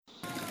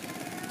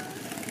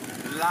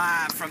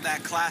Live from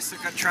that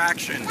classic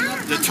attraction,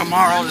 the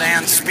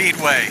Tomorrowland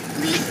Speedway.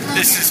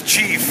 This is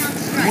Chief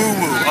Woo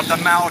Woo of the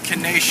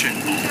Malacan Nation,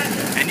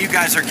 and you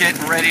guys are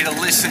getting ready to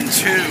listen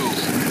to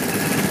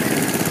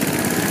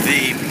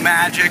the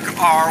Magic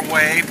Our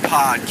Way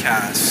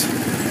podcast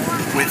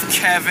with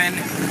Kevin,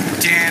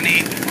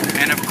 Danny,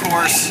 and of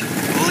course,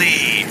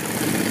 Lee.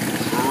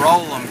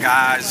 Roll 'em,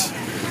 guys.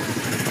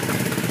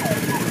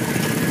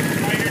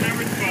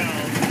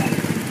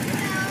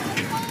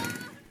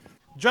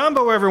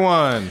 Jumbo,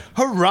 everyone.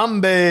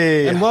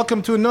 Harambe. And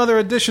welcome to another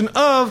edition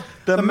of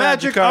the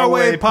Magic Our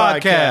Way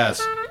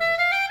podcast.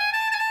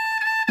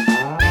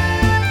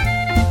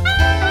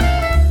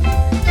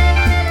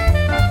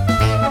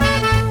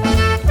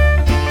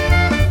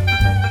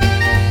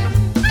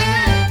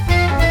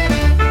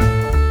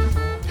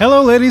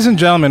 Hello, ladies and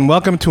gentlemen.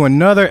 Welcome to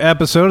another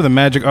episode of the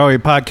Magic Our Way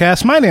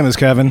podcast. My name is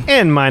Kevin.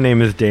 And my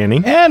name is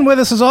Danny. And with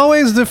us, as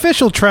always, the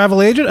official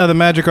travel agent of the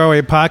Magic Our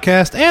Way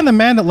podcast and the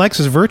man that likes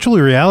his virtual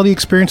reality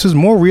experiences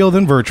more real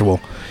than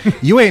virtual.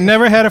 You ain't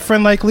never had a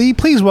friend like Lee.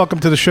 Please welcome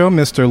to the show,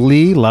 Mr.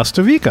 Lee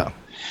Lastovica.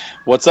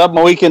 What's up,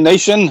 Mohican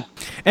Nation?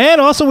 And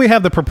also we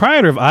have the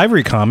proprietor of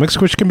Ivory Comics,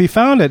 which can be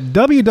found at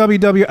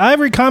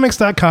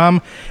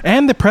www.ivorycomics.com,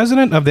 and the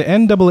president of the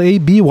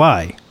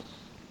NAABY,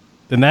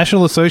 the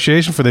National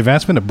Association for the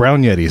Advancement of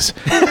Brown Yetis,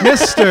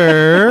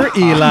 Mr.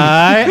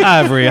 Eli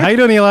Ivory. How you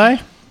doing, Eli?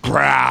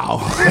 Growl.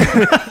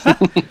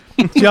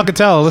 Y'all can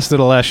tell I listened to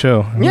the last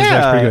show.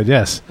 That's pretty good,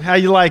 yes. How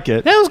you like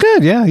it? Yeah, it was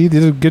good, yeah. He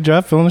did a good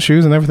job filling the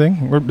shoes and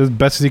everything, or as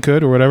best as he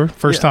could, or whatever.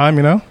 First time,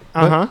 you know?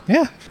 Uh-huh. But,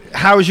 yeah.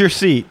 How's your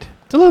seat?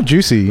 It's a little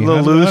juicy. A little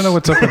I loose? don't know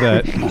what's up with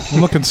that. I'm a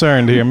little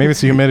concerned here. Maybe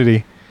it's the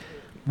humidity.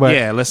 But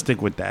Yeah, let's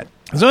stick with that.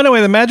 So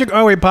anyway, the Magic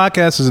Our Way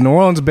podcast is a New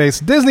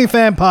Orleans-based Disney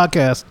fan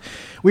podcast.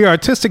 We are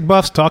artistic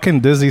buffs talking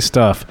Disney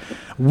stuff.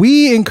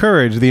 We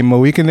encourage the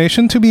Mohican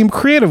Nation to be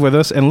creative with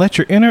us and let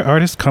your inner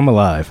artist come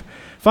alive.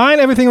 Find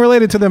everything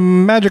related to the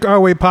Magic Our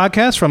Way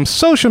podcast, from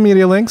social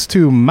media links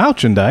to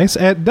merchandise,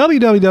 at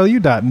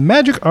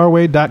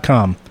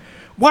www.magicourway.com.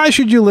 Why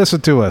should you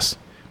listen to us?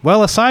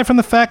 Well, aside from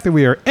the fact that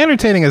we are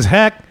entertaining as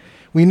heck,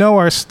 we know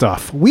our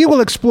stuff. We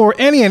will explore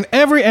any and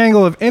every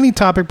angle of any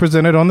topic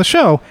presented on the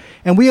show,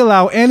 and we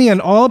allow any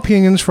and all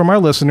opinions from our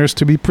listeners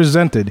to be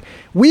presented.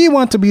 We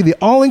want to be the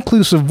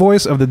all-inclusive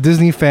voice of the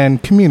Disney fan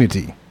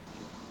community.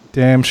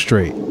 Damn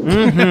straight.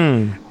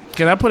 Can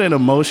I put in a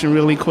motion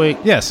really quick?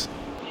 Yes.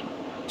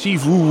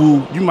 Chief Woo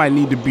Woo, you might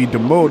need to be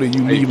demoted.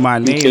 You leave my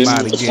name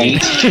out again.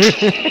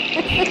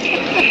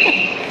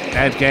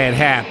 That can't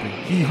happen.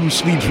 He who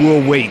sleeps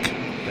will wake.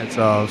 That's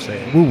all I'm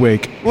saying. Woo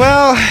wake.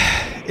 Well,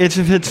 if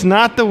it's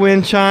not the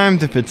wind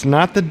chimes, if it's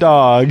not the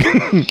dog.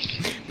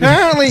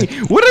 Apparently,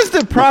 what is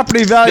the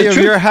property value of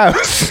your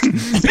house?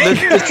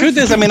 The truth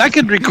is, I mean, I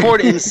could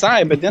record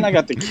inside, but then I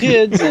got the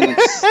kids, and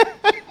it's...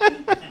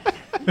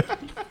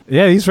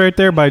 Yeah, he's right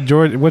there by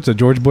George. What's it,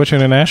 George Bush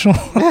International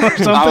or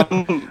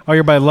something? Oh,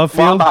 you're by Love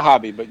Well, I'm Field? by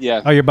Hobby, but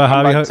yeah. Oh, you're by I'm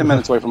Hobby? about 10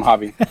 minutes away from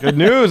Hobby. Good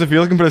news, if you're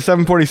looking for the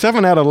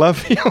 747 out of Love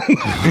Field,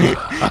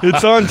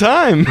 it's on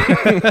time.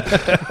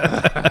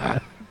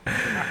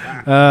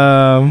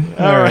 All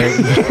right.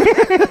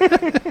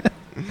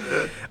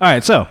 All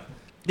right, so.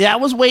 Yeah, I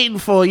was waiting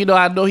for,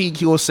 I know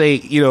he will say,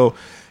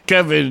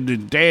 Kevin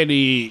and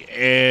Danny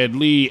and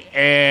Lee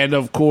and,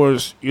 of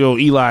course,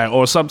 Eli.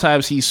 Or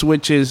sometimes he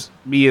switches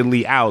me and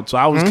Lee out. So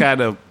I was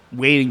kind of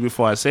waiting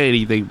before I said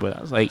anything. But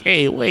I was like,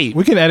 hey, wait.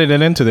 We can edit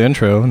it into the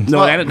intro.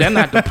 No, that's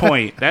not the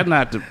point. That's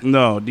not the...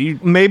 No.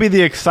 Maybe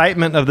the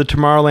excitement of the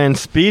Tomorrowland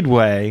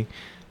Speedway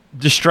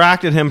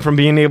distracted him from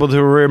being able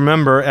to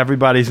remember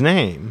everybody's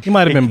name. He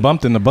might have been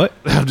bumped in the butt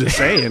I'm just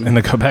saying. in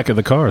the back of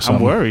the car or I'm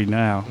something. worried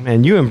now.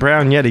 Man, you and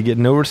Brown Yeti get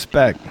no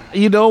respect.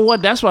 You know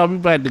what? That's why we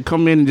had to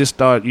come in and just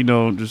start,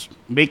 just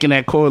making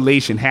that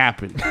correlation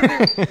happen.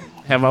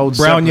 Have our own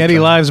Brown separate Yeti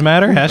time. Lives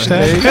Matter,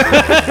 hashtag.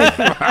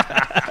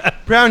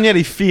 Brown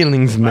Yeti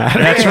feelings matter.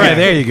 That's right,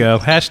 there you go.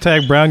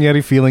 Hashtag Brown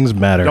Yeti Feelings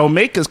Matter. Don't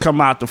make us come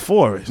out the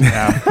forest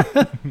now.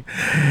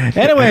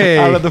 Anyway.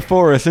 Out of the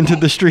forest into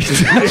the streets.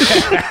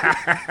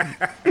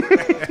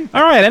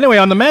 All right, anyway,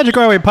 on the Magic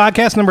Our Way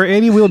podcast number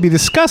 80, we'll be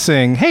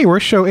discussing, hey, we're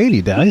show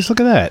 80, guys. Look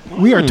at that.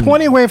 We are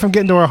 20 away from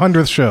getting to our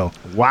 100th show.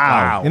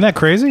 Wow. Isn't that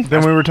crazy?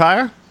 Then we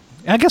retire?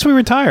 I guess we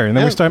retire, and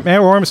then we start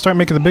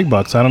making the big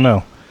bucks. I don't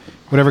know.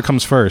 Whatever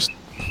comes first.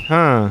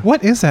 Huh.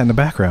 What is that in the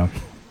background?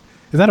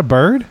 Is that a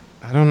bird?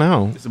 I don't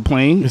know. It's a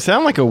plane. You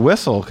sound like a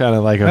whistle, kind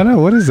of like I a... know.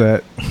 What is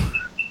that?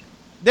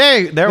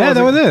 There Yeah, that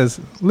it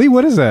is. Lee,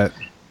 what is that?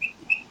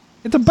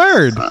 It's a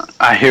bird.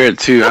 I hear it,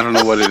 too. I don't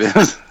know what it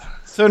is.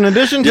 So in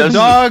addition to Yes.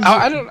 dogs...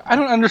 I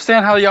don't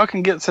understand how y'all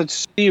can get such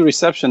shitty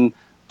reception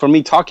from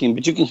me talking,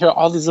 but you can hear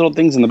all these little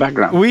things in the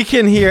background. We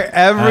can hear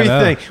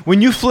everything.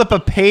 When you flip a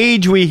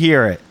page, we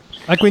hear it.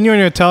 Like when you were in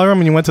your hotel room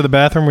and you went to the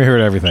bathroom, we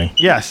heard everything.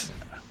 Yes.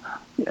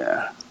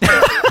 Yeah.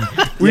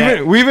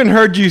 We even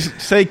heard you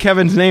say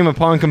Kevin's name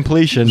upon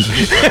completion.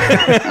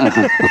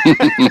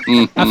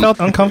 I felt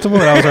uncomfortable,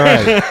 but I was all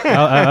right.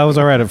 I was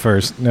all right at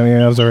first. No,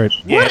 yeah, I was all right.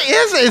 What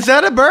is it? Is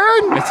that a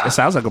bird? It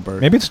sounds like a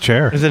bird. Maybe it's a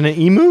chair. Is it an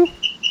emu?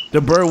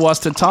 The bird wants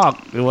to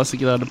talk. It wants to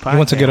get on the podcast. He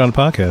wants to get on the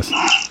podcast.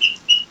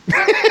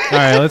 All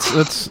right,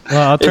 let's.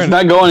 I'll turn. It's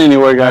not going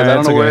anywhere, guys. All right, I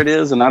don't know that's where okay. it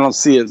is, and I don't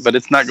see it, but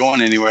it's not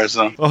going anywhere.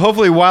 So Well,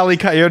 hopefully Wile E.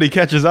 Coyote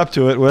catches up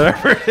to it,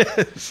 whatever it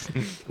is.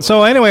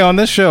 So anyway, on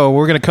this show,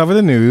 we're going to cover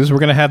the news. We're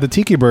going to have the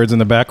tiki birds in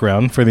the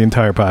background for the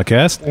entire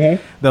podcast,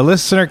 the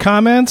listener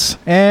comments,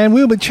 and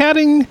we'll be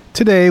chatting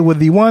today with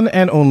the one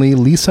and only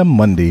Lisa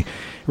Mundy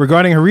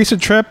regarding her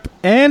recent trip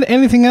and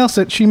anything else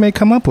that she may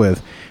come up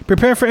with.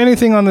 Prepare for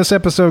anything on this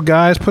episode,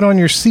 guys. Put on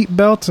your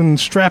seatbelts and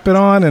strap it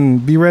on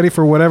and be ready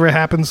for whatever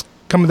happens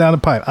coming down the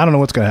pipe. I don't know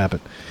what's going to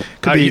happen.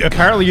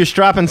 Apparently you're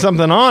strapping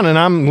something on and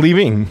I'm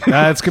leaving.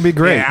 It's going to be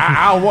great.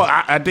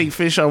 Yeah, I think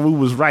Fish on Woo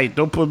was right.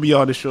 Don't put me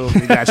on the show if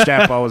you got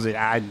strap-ons.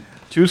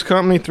 Choose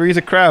company, three's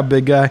a crowd,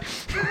 big guy.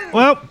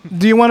 Well,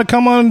 do you want to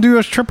come on and do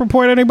a trip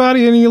report,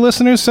 anybody? Any of your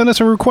listeners? Send us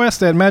a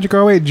request at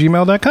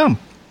magicour8@gmail.com.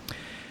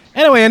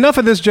 Anyway, enough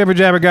of this jibber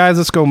jabber, guys.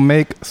 Let's go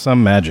make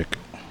some magic.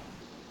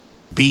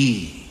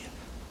 Be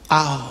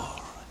our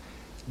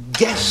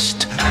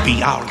guest.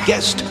 Be our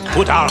guest.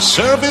 Put our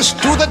service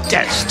to the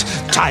test.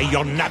 Tie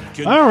your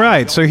napkin. All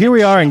right, so here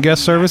we are in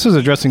guest services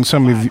addressing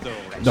some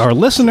of our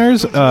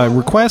listeners,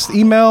 requests,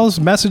 emails,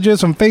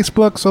 messages on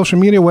Facebook, social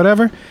media,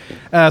 whatever.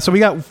 So we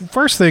got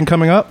first thing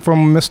coming up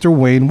from Mr.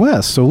 Wayne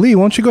West. So Lee,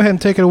 why don't you go ahead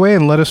and take it away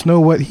and let us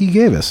know what he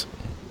gave us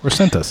or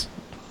sent us.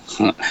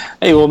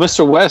 Hey, well,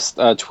 Mr. West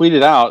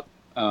tweeted out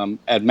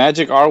at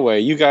Magic Our Way,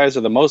 you guys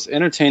are the most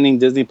entertaining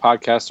Disney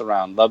podcast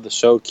around. Love the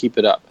show. Keep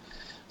it up.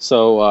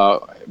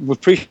 So we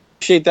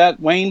appreciate that,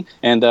 Wayne.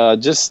 And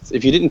just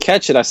if you didn't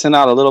catch it, I sent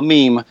out a little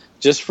meme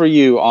just for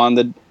you on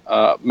the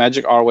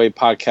Magic Our Way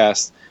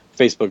podcast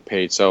Facebook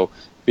page. So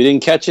if you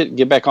didn't catch it,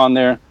 get back on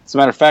there. As a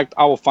matter of fact,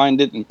 I will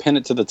find it and pin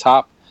it to the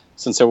top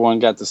since everyone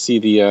got to see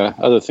the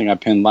other thing I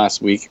pinned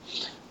last week.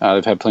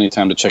 They've had plenty of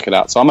time to check it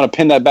out. So I'm going to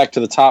pin that back to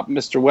the top,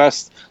 Mr.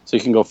 West, so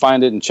you can go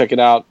find it and check it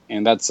out.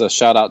 And that's a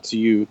shout out to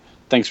you.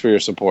 Thanks for your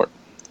support.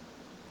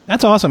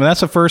 That's awesome. And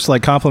that's the first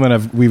compliment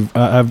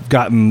I've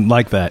gotten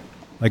like that.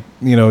 Like,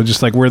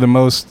 just like we're the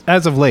most,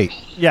 as of late.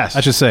 Yes.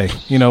 I should say,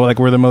 like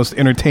we're the most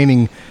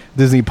entertaining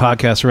Disney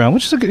podcast around,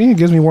 which is it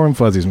gives me warm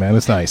fuzzies, man.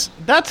 It's nice.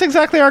 That's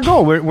exactly our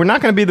goal. We're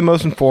not going to be the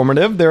most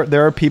informative.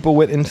 There are people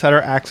with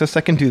insider access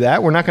that can do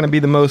that. We're not going to be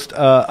the most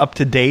up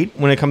to date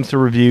when it comes to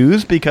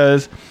reviews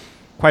because,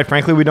 quite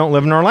frankly, we don't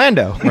live in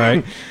Orlando.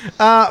 Right.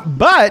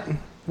 But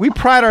we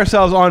pride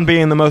ourselves on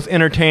being the most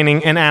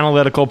entertaining and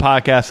analytical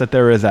podcast that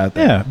there is out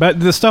there. Yeah, but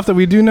the stuff that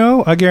we do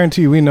know, I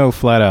guarantee you we know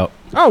flat out.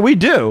 Oh, we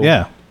do.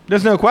 Yeah.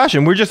 There's no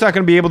question. We're just not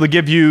going to be able to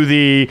give you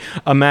the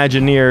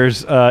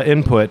Imagineers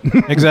input.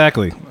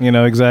 Exactly.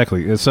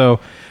 Exactly. So,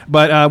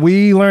 but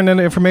we learn that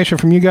information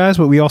from you guys,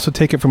 but we also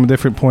take it from a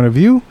different point of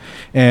view,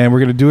 and we're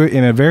going to do it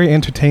in a very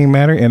entertaining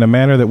manner, in a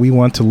manner that we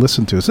want to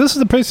listen to. So this is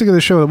the basic of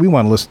the show that we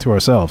want to listen to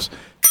ourselves.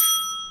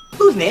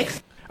 Who's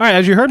next? All right,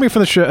 as you heard me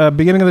from the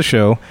beginning of the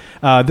show,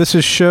 this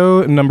is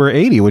show number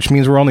 80, which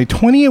means we're only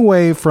 20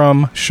 away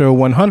from show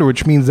 100,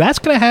 which means that's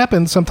going to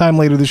happen sometime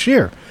later this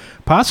year.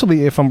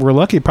 Possibly, if we're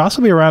lucky,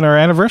 possibly around our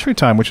anniversary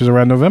time, which is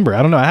around November.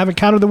 I don't know. I haven't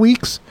counted the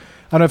weeks.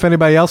 I don't know if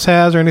anybody else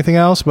has or anything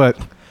else, but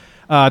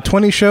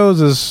 20 shows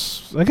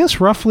is, I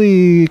guess,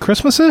 roughly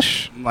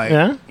Christmas-ish.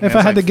 Yeah. If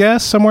I had to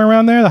guess, somewhere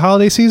around there, the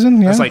holiday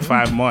season. Yeah. That's like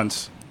 5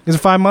 months. Is it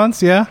 5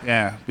 months? Yeah.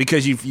 Yeah,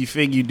 because you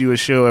figure you do a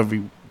show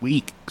every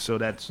week, so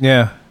that's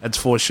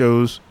 4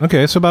 shows.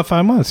 Okay, so about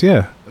 5 months.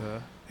 Yeah.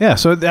 Yeah,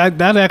 so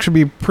that'd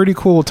actually be pretty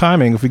cool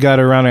timing if we got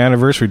it around our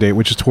anniversary date,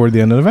 which is toward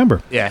the end of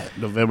November. Yeah,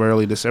 November,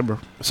 early December.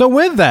 So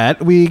with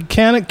that, we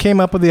came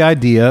up with the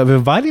idea of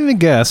inviting the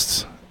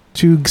guests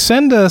to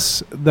send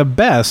us the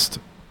best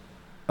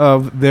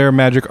of their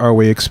Magic Our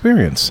Way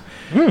experience.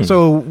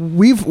 So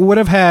we would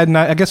have had,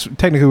 I guess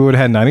technically we would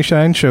have had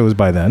 99 shows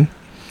by then.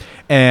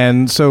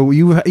 And so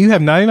you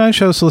have 99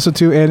 shows to listen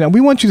to, and we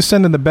want you to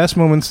send in the best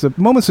moments, the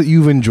moments that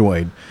you've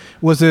enjoyed.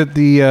 Was it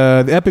the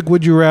epic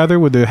Would You Rather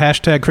with the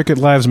hashtag Cricket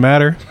Lives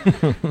Matter?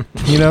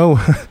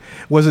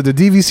 Was it the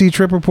DVC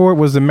trip report?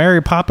 Was the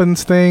Mary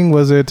Poppins thing?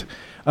 Was it?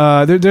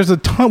 There's a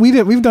ton.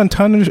 We've done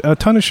a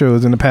ton of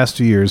shows in the past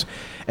 2 years,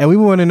 and we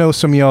want to know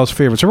some of y'all's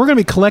favorites. So we're going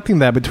to be collecting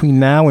that between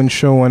now and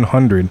show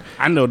 100.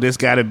 I know there's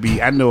got to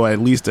be. I know at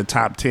least the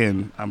top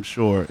 10. I'm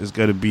sure is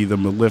going to be the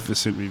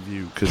Maleficent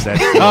review because that.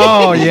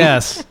 Oh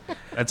yes,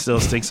 that still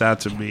sticks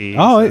out to me.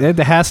 Oh, it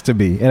has to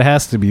be. It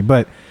has to be.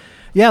 But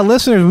yeah,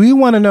 listeners, we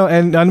want to know,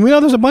 and we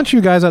know there's a bunch of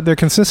you guys out there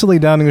consistently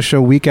downing the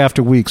show week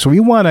after week. So we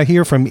want to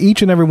hear from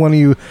each and every one of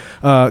you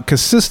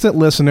consistent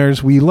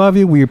listeners. We love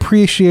you. We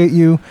appreciate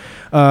you.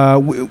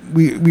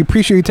 We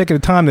appreciate you taking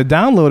the time to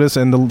download us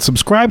and to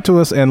subscribe to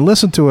us and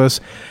listen to us.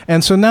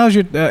 And so now's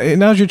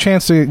your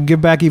chance to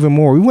give back even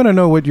more. We want to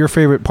know what your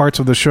favorite parts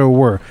of the show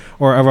were,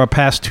 or of our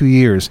past 2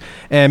 years.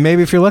 And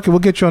maybe if you're lucky, we'll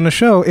get you on the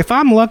show. If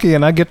I'm lucky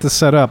and I get this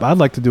set up, I'd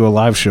like to do a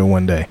live show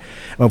one day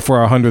for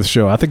our 100th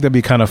show. I think that'd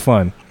be kind of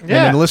fun. And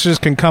then the listeners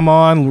can come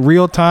on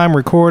real time,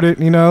 record it,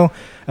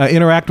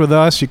 interact with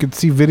us. You can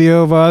see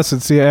video of us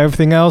and see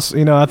everything else.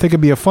 I think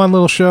it'd be a fun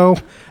little show.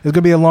 It's going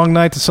to be a long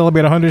night to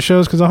celebrate 100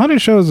 shows, because 100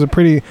 shows is a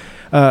pretty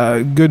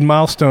good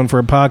milestone for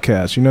a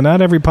podcast.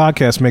 Not every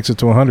podcast makes it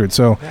to 100.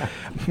 So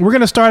we're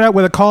going to start out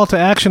with a call to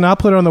action. I'll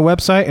put it on the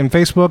website and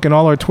Facebook and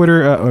all our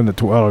Twitter,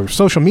 all our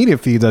social media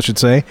feeds, I should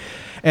say,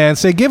 and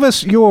say, give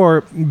us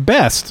your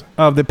best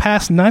of the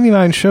past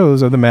 99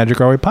 shows of the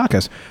Magic Our Way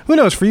podcast. Who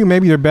knows? For you,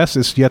 maybe your best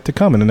is yet to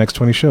come in the next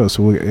 20 shows.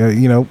 So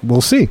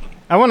we'll see.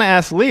 I want to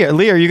ask Leah.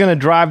 Leah, are you going to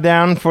drive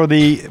down for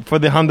the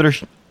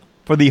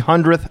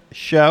 100th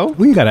show?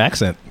 Well, you got an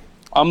accent.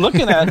 I'm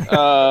looking at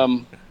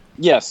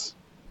yes.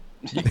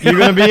 You're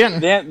going to be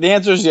in? The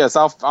answer is yes.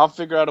 I'll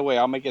figure out a way.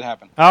 I'll make it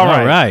happen. All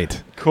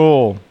right.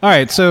 Cool. All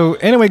right. So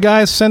anyway,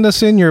 guys, send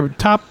us in your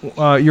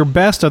your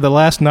best of the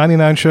last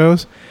 99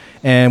 shows,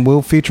 and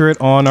we'll feature it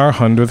on our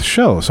 100th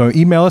show. So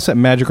email us at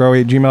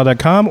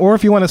magicourway@gmail.com, or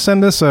if you want to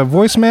send us a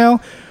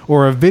voicemail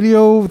or a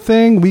video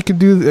thing, we can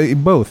do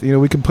both.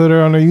 We can put it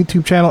on our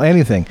YouTube channel,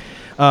 anything.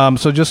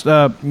 So just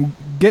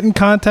get in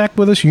contact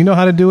with us. You know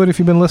how to do it if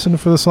you've been listening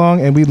for the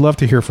song, and we'd love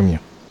to hear from you.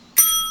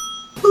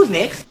 Who's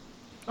next?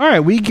 All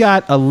right, we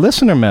got a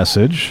listener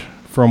message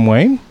from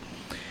Wayne.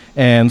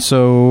 And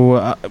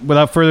so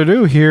without further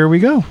ado, here we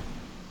go.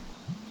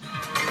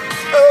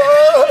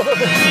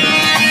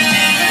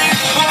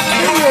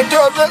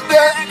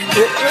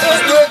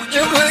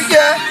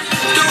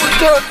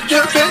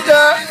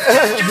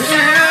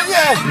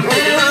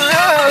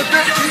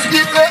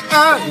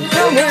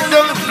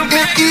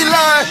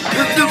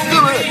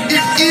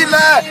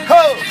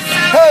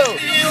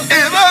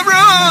 Am I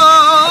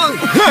wrong?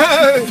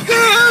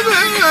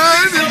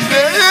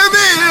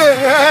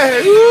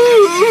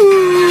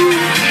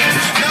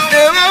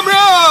 Am I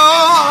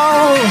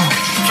wrong?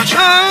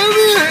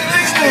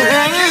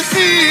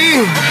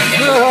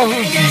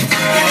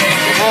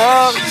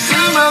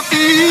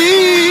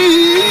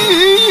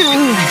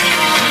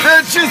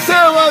 That's just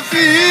how I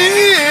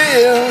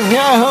feel.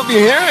 I hope you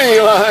hear me,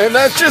 Eli.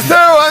 That's just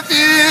how I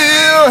feel.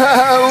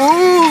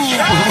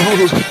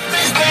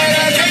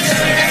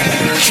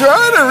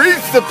 Trying to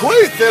reach the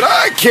place that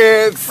I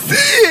can't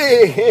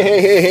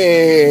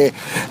see.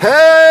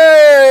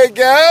 Hey,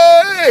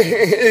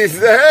 guys.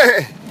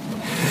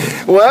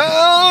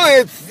 Well,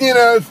 it's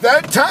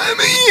that time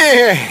of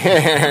year.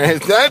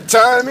 It's that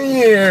time of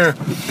year.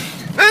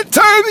 That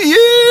time of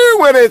year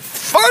when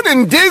it's fun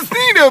in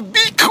Disney to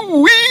be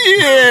queer.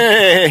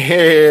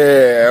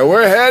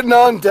 We're heading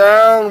on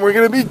down. We're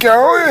going to be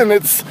going.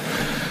 It's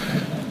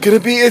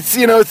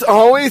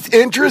always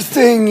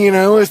interesting,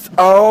 it's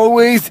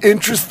always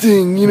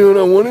interesting, and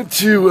I wanted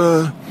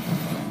to,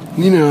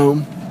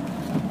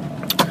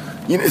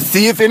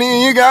 see if any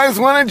of you guys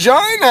want to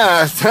join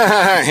us.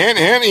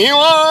 And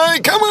Eli,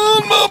 come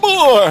on, my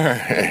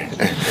boy.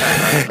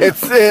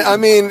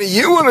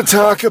 You want to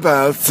talk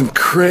about some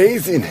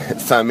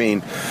craziness.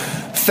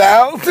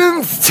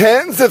 Thousands,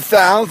 tens of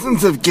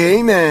thousands of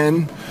gay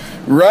men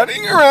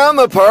running around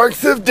the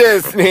parks of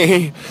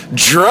Disney,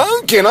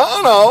 drunk and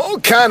on all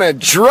kind of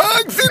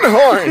drugs and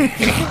horny.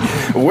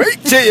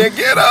 Wait till you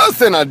get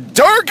us in a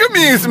dark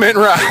amusement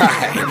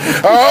ride.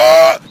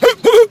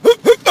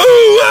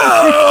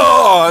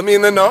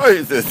 The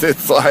noises,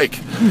 it's like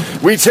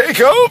we take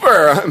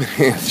over.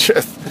 It's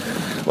just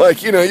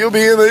like, you'll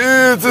be in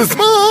it's a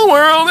small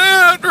world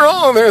after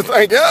all. And there's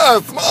like,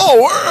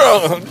 small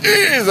world.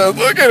 Jesus,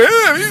 look at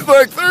him. He's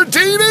like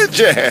 13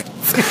 inches.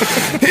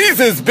 He's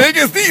as big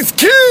as these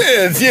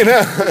kids,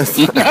 Yes,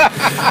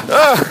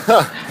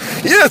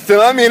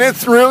 and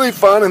it's really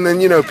fun. And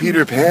then,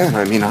 Peter Pan,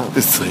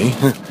 obviously.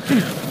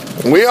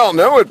 We all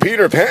know what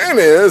Peter Pan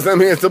is.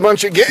 It's a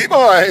bunch of gay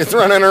boys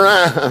running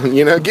around,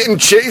 getting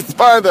chased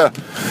by the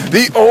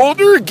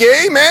older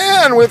gay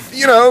man with,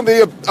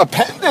 the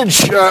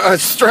appendage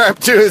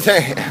strapped to his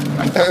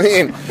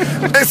hand.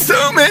 There's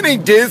so many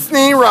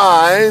Disney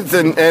rides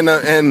and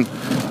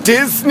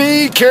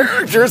Disney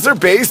characters are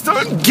based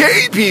on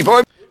gay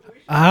people.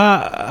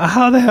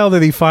 How the hell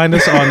did he find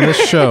us on this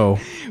show?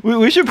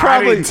 We should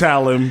probably I didn't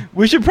tell him.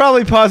 We should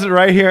probably pause it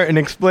right here and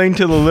explain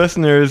to the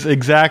listeners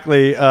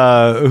exactly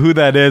who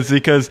that is,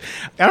 because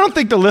I don't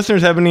think the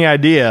listeners have any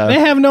idea. They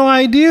have no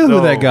idea who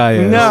that guy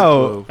is.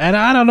 No, and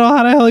I don't know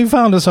how the hell he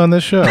found us on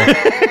this show.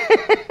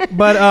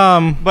 But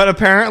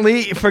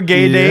apparently for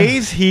Gay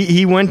Days,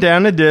 he went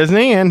down to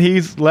Disney and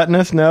he's letting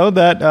us know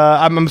that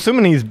I'm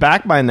assuming he's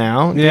back by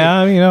now.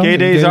 Yeah, Gay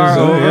Days are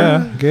over.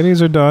 Yeah, Gay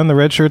Days are done. The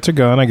red shirts are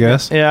gone, I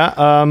guess.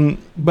 Yeah.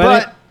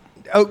 But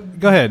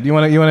go ahead. You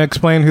want to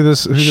explain who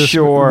this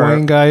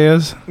Wayne guy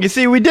is? You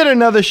see, we did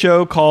another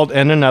show called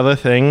And Another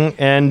Thing,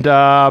 and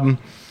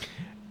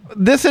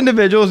this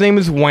individual's name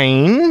is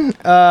Wayne.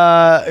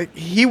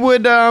 He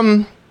would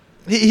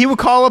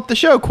call up the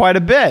show quite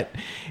a bit,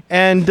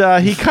 and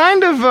he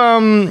kind of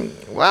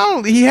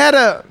he had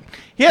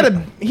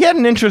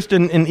an interest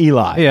in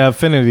Eli. Yeah,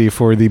 affinity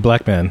for the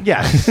black man.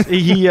 Yes,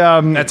 he.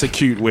 That's a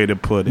cute way to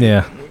put it.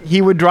 Yeah. He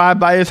would drive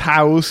by his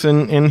house,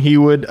 and he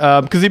would,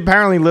 because he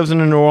apparently lives in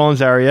the New Orleans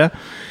area,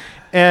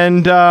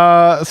 And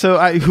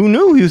who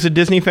knew he was a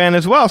Disney fan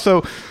as well?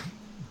 So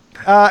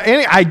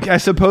I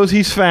suppose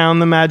he's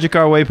found the Magic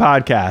Our Way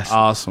podcast.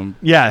 Awesome.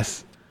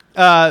 Yes.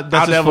 I'll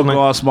never go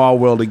on Small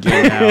World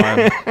again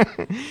now.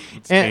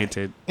 It's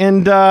tainted.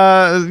 And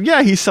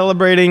he's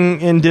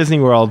celebrating in Disney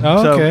World.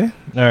 Oh, So- okay.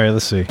 All right,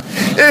 let's see.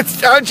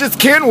 I just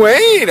can't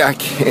wait. I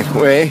can't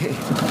wait.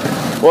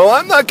 Well,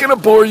 I'm not going to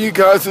bore you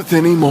guys with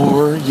any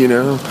more,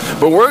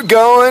 But we're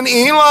going.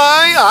 Eli,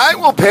 I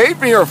will pay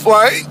for your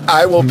flight.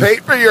 I will pay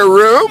for your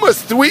room, a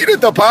suite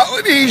at the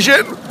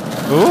Polynesian.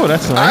 Ooh,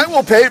 that's nice. I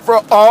will pay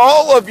for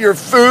all of your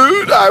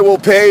food. I will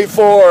pay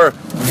for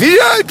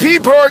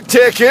VIP park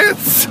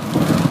tickets.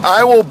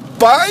 I will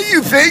buy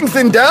you things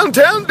in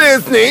downtown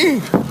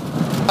Disney.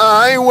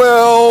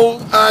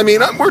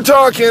 We're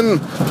talking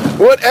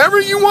whatever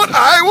you want.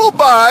 I will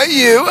buy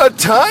you a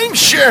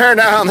timeshare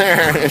down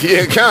there if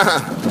you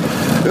come.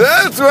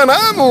 That's what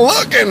I'm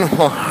looking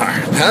for.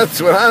 That's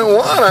what I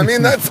want.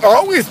 That's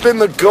always been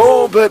the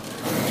goal, but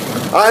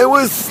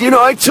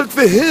I took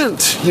the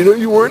hint.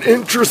 You weren't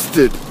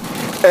interested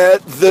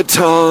at the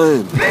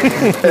time.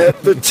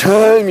 At the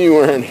time, you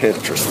weren't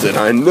interested.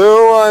 I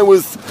know I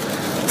was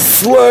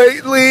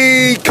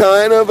slightly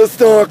kind of a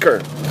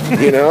stalker.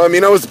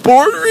 I was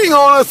bordering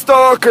on a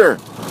stalker.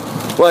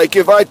 Like,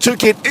 if I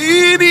took it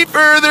any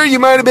further, you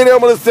might have been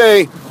able to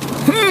say,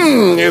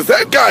 is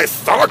that guy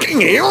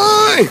stalking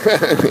Eli?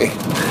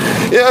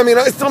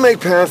 I still make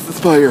passes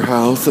by your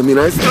house.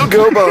 I still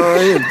go by.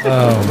 And,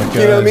 Oh, my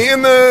God. me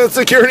and the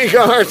security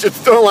guards, it's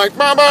still like,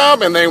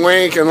 Bob, and they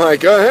wink and like,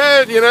 go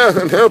ahead,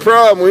 no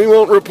problem. We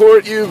won't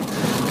report you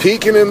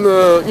peeking in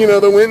the,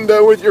 the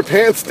window with your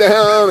pants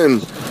down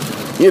and,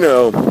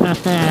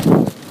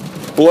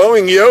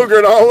 blowing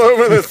yogurt all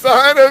over the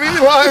side of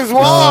Eli's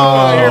wall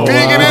while you're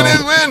peeking in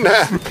his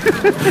window.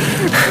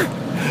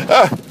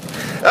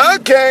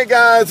 Okay,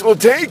 guys, well,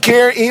 take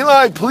care.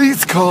 Eli,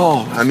 please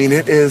call.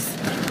 It is...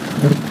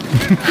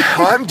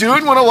 I'm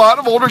doing what a lot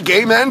of older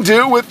gay men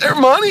do with their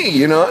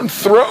money, I'm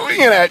throwing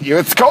it at you.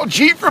 It's called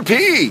G for P,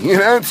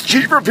 it's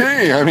G for P.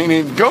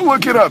 Go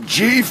look it up,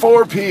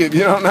 G4P, if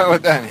you don't know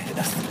what that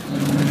is.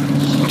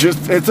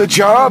 It's a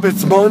job,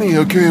 it's money,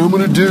 okay, I'm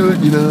gonna do it,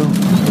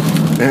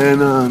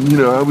 And,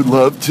 I would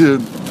love to.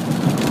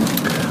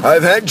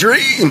 I've had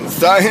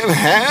dreams. I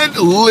have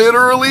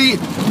literally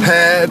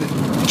had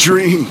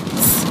dreams.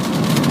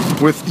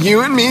 With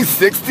you and me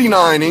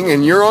 69ing,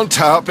 and you're on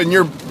top, and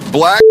your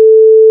black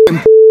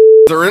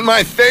are in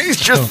my face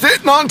just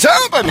sitting on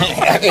top of me.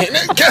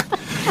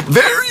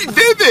 Very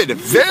vivid.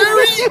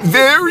 Very,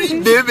 very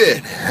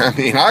vivid.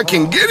 I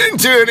can get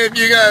into it if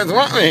you guys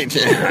want me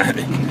to.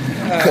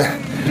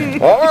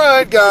 All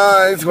right,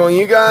 guys. Well,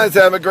 you guys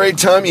have a great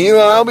time. Eli,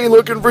 I'll be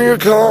looking for your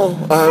call.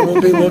 I will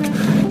be looking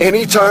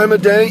any time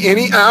of day,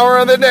 any hour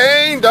of the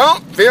day.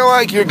 Don't feel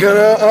like you're going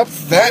to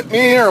upset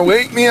me or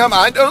wake me up.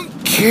 I don't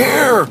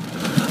care.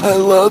 I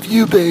love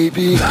you,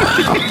 baby.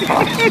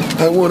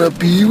 I want to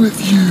be with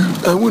you.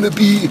 I want to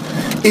be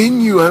in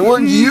you. I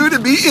want you to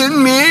be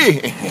in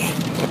me.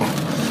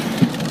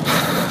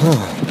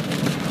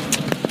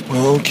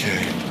 Well,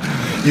 okay.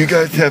 You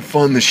guys have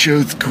fun. The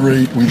show's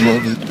great. We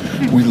love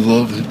it. We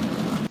love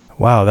it.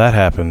 Wow, that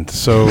happened.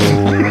 So,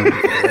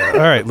 all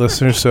right,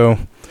 listeners. So,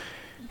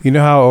 you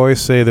know how I always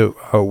say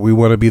that we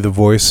want to be the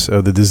voice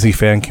of the Disney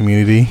fan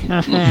community.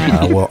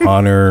 We'll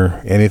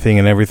honor anything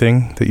and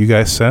everything that you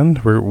guys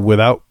send. We're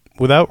without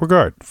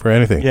regard for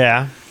anything.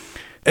 Yeah.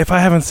 If I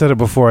haven't said it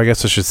before, I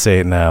guess I should say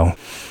it now.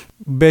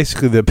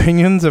 Basically, the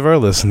opinions of our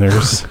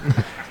listeners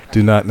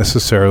do not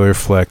necessarily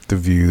reflect the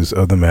views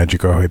of the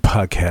Magic Our Way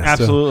podcast.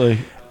 Absolutely.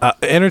 So,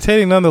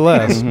 entertaining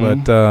nonetheless,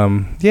 but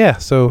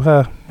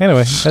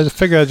anyway, I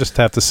figure I just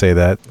have to say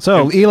that.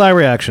 So, Eli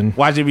reaction.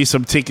 Watching me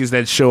some tickets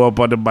that show up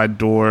under my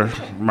door,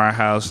 my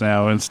house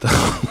now and stuff.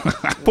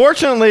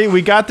 Fortunately,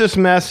 we got this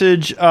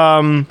message.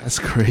 That's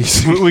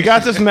crazy. We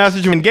got this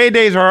message when gay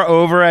days are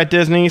over at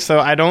Disney, so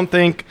I don't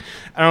think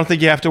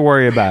you have to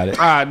worry about it.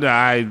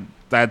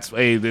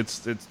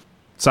 It's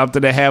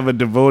something to have a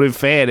devoted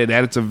fan, and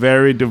that's a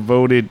very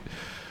devoted.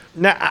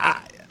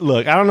 Now,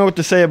 look, I don't know what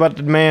to say about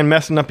the man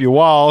messing up your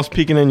walls,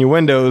 peeking in your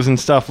windows and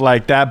stuff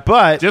like that,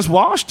 but just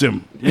washed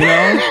him,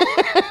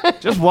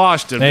 just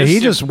washed him. Hey, he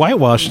just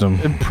whitewashed them.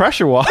 And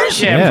pressure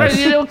wash. Yeah,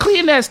 Yes.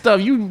 clean that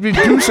stuff. You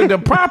reducing the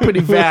property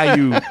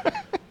value.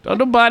 Don't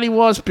nobody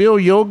want to spill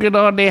yogurt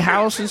on their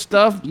house and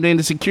stuff. And then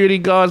the security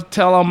guards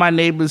tell all my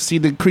neighbors, see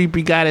the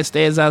creepy guy that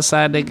stands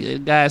outside the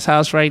guy's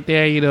house right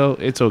there.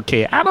 It's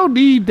okay. I don't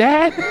need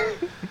that.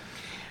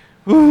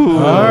 Ooh.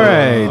 All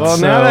right. Well,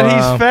 so, now that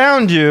he's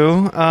found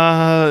you,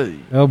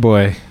 oh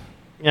boy,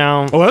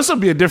 Oh, this will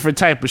be a different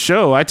type of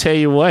show. I tell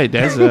you what,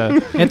 that's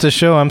it's a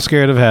show I'm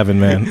scared of having,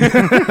 man. you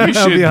should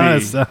I'll be be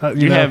honest.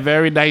 You have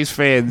very nice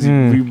fans.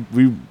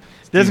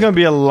 There's going to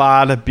be a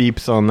lot of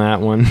beeps on that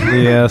one.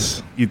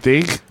 Yes. You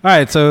think? All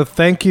right. So,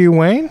 thank you,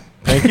 Wayne.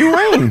 Thank you,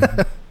 Wayne.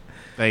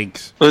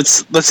 Thanks.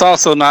 Let's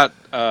also not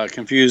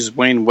confuse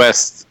Wayne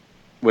West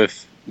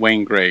with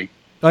Wayne Gray.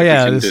 Oh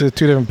yeah, this is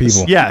two different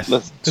people.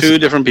 Yes. Two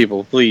different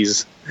people,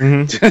 please.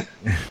 Mm-hmm.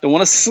 Don't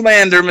want to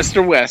slander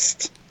Mr.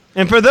 West.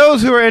 And for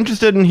those who are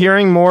interested in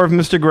hearing more of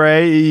Mr.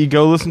 Gray, you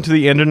go listen to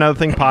the And Another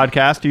Thing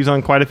podcast. He's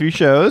on quite a few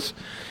shows.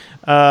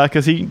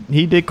 Because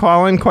he did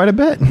call in quite a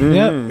bit.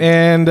 Yep.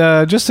 And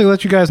just to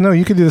let you guys know,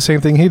 you could do the same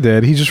thing he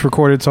did. He just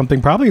recorded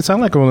something. Probably it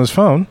sounded like on his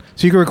phone.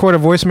 So you can record a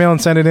voicemail and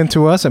send it in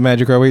to us at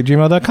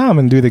magicourway@gmail.com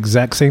and do the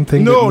exact same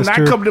thing. No, that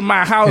not come to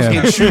my house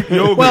and shoot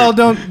yogurt. Well,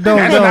 don't.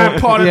 That's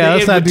not part of the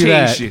let's not do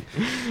that.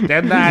 invitation.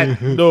 That's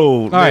not.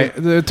 No. All right.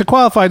 To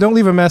qualify, don't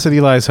leave a mess at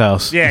Eli's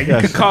house. Yeah, you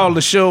can call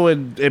the show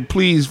and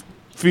please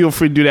feel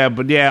free to do that.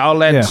 But yeah, all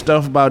that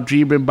stuff about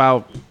dreaming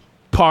about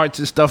parts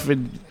and stuff,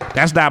 and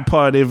that's not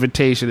part of the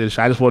invitation.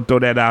 I just want to throw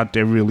that out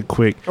there really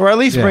quick. Or at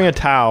least bring a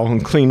towel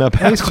and clean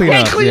up. At least clean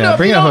up. Clean up.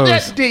 Bring a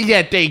hose.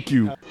 Yeah, thank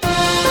you.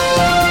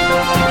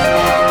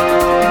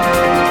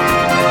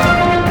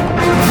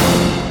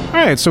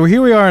 All right, so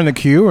here we are in the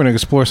queue. We're going to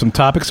explore some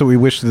topics that we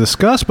wish to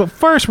discuss. But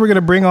first, we're going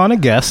to bring on a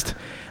guest.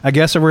 I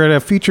guess that we're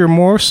going to feature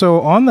more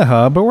so on the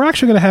hub. But we're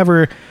actually going to have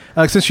her,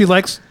 since she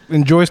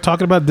enjoys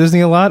talking about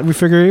Disney a lot, we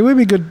figured it would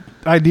be a good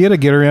idea to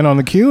get her in on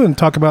the queue and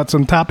talk about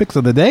some topics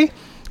of the day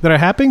that are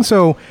happening.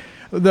 So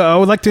I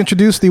would like to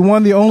introduce the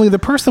one, the only, the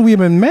person we've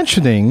been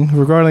mentioning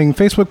regarding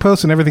Facebook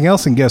posts and everything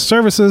else and guest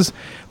services,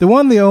 the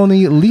one, the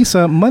only,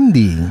 Lisa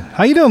Mundy.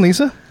 How you doing,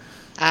 Lisa?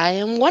 I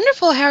am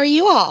wonderful. How are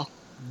you all?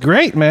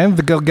 Great, man.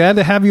 Glad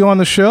to have you on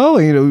the show.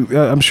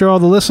 I'm sure all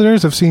the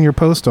listeners have seen your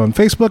post on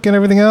Facebook and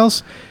everything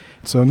else.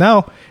 So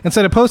now,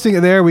 instead of posting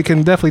it there, we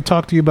can definitely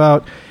talk to you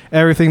about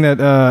everything that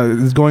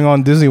is going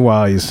on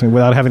Disney-wise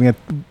without having to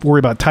worry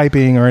about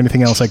typing or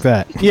anything else like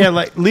that. Yeah,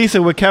 like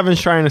Lisa, what Kevin's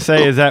trying to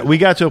say is that we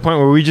got to a point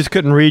where we just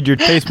couldn't read your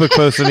Facebook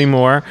posts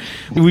anymore.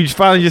 We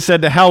finally just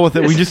said, to hell with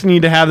it. We just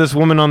need to have this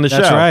woman on the show.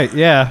 That's right,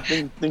 yeah.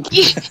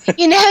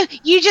 You know,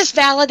 you just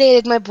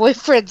validated my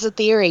boyfriend's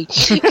theory.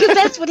 Because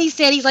that's what he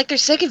said. He's like, they're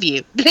sick of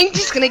you. They're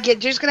just going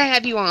to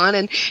have you on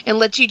and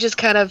let you just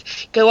kind of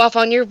go off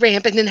on your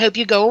ramp and then hope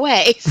you go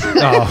away. So.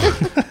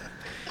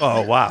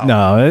 Oh, wow.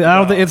 No, I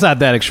don't think it's not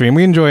that extreme.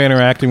 We enjoy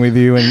interacting with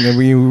you, and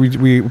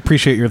we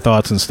appreciate your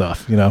thoughts and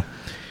stuff, you know.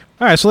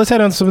 All right, so let's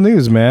head on to some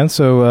news, man.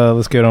 So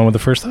let's get on with the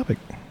first topic.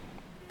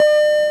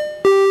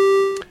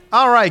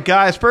 All right,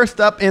 guys.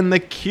 First up in the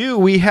queue,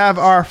 we have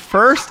our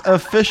first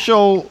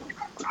official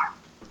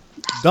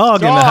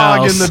dog in the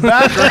house. in the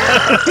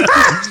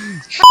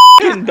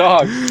background.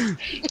 Dog.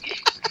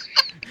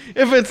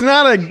 If it's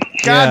not a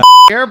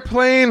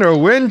airplane or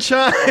wind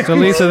chime. So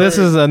Lisa, this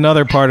is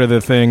another part of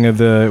the thing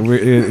of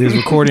is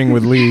recording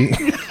with Lee.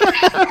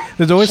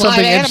 There's always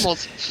something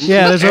animals.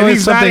 Yeah, there's always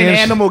he's something not in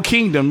Animal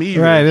Kingdom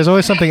either. Right, there's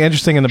always something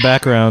interesting in the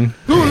background.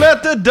 Who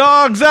let the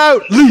dogs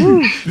out?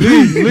 Lee.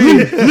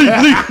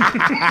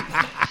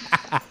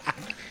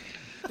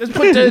 Just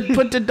put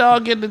the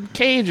dog in the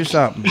cage or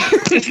something.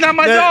 It's not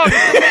my dog.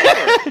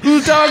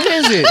 Whose dog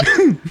is it?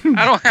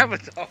 I don't have a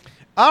dog.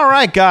 All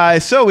right,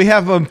 guys. So we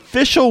have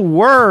official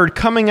word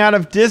coming out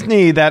of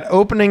Disney that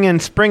opening in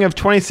spring of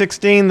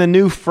 2016, the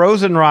new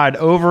Frozen ride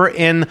over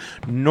in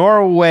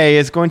Norway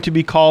is going to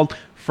be called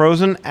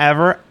Frozen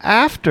Ever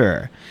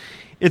After.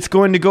 It's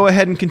going to go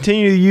ahead and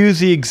continue to use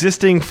the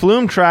existing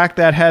flume track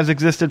that has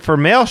existed for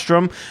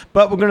Maelstrom,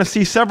 but we're going to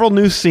see several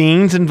new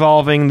scenes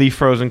involving the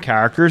Frozen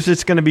characters.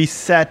 It's going to be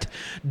set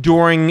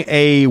during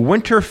a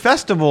winter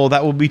festival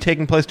that will be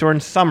taking place during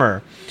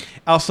summer.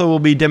 Elsa will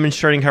be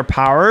demonstrating her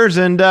powers,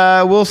 and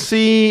we'll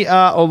see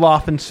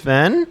Olaf and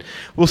Sven.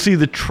 We'll see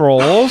the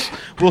trolls.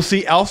 We'll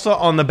see Elsa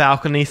on the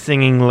balcony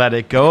singing Let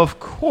It Go.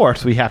 Of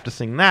course, we have to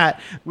sing that.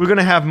 We're going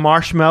to have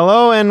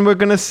Marshmallow, and we're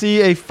going to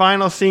see a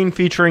final scene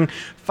featuring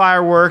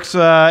fireworks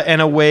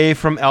and a wave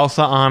from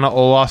Elsa, Anna,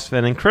 Olaf,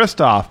 Sven, and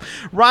Kristoff.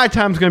 Ride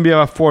time's going to be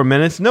about 4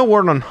 minutes. No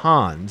word on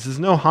Hans. There's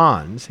no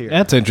Hans here.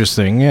 That's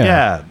interesting, yeah.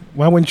 Yeah.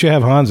 Why wouldn't you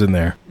have Hans in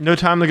there? No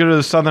time to go to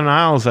the Southern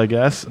Isles, I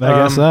guess.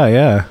 I guess so,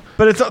 yeah.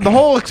 But the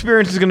whole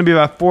experience is going to be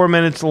about 4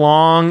 minutes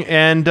long.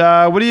 And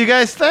what do you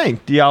guys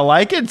think? Do y'all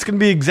like it? It's going to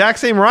be the exact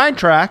same ride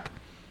track.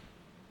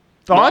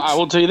 Thoughts? Well, I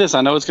will tell you this.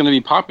 I know it's going to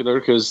be popular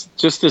because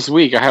just this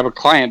week I have a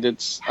client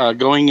that's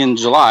going in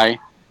July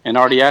and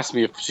already asked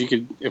me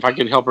if I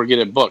could help her get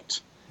it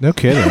booked. No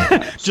kidding.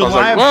 So I was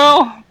like,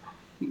 well,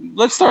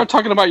 let's start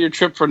talking about your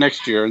trip for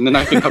next year, and then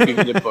I can help you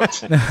get it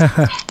booked.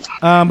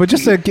 But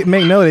just to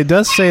make note, it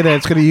does say that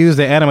it's going to use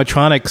the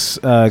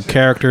animatronics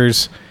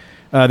characters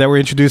that were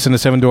introduced in the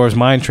Seven Dwarfs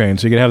Mine Train.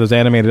 So you can have those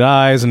animated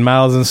eyes and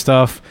mouths and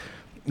stuff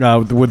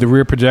with the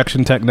rear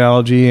projection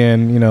technology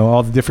and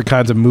all the different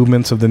kinds of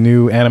movements of the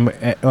new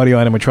audio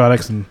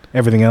animatronics and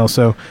everything else.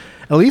 So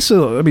at least,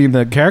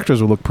 the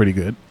characters will look pretty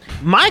good.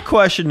 My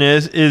question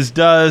is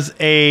does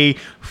a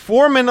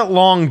 4 minute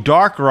long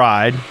dark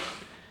ride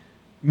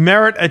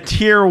merit a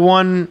tier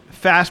 1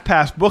 fast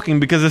pass booking?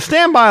 Because the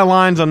standby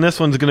lines on this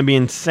one's going to be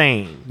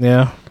insane.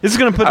 Yeah. This is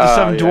going to put the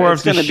Seven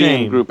Dwarfs to shame. It's going to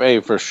be in Group A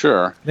for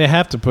sure. They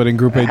have to put in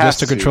Group A just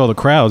to control the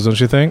crowds, don't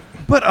you think?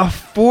 But a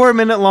 4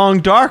 minute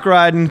long dark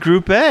ride in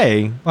Group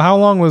A. Well, how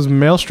long was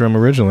Maelstrom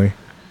originally?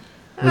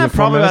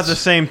 Probably about the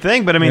same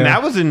thing, but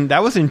that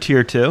was in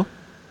tier 2.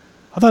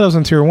 I thought it was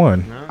in tier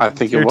 1. No, I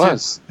think it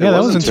was. Yeah,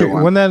 that was in tier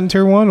 1. Wasn't that in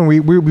tier 1? And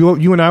we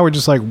you and I were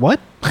just like, what?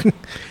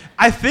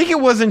 I think it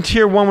was in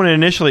Tier 1 when it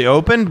initially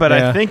opened, but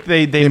Yeah. I think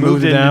they They moved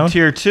moved it it down? into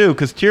Tier 2,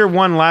 because Tier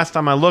 1, last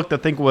time I looked, I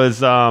think was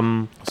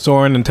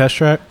Soren and Test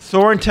Track.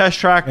 Soren Test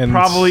Track, And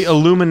probably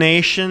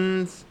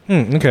Illuminations.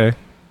 Okay.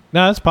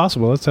 No, that's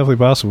possible. That's definitely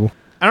possible.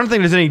 I don't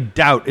think there's any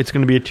doubt it's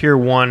going to be a Tier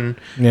 1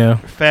 Yeah.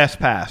 Fast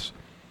Pass.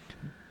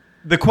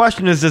 The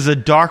question is, does a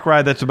dark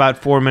ride that's about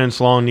 4 minutes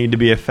long need to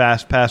be a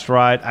Fast Pass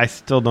ride? I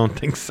still don't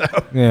think so.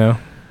 Yeah.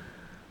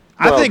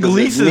 I think does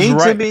Lisa's it need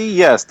right. to be?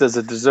 Yes. Does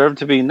it deserve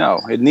to be? No.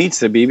 It needs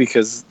to be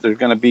because there's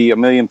going to be a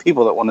million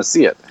people that want to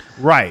see it.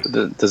 Right.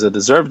 Does it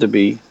deserve to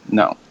be?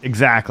 No.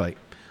 Exactly.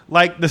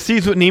 Like the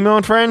Seas with Nemo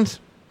and Friends,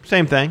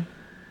 same thing.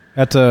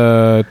 That's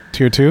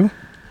Tier 2?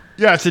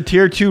 Yeah, it's a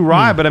Tier 2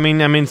 ride, but I mean,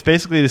 it's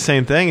basically the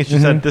same thing. It's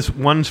just that this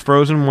one's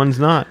frozen, one's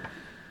not.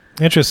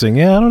 Interesting.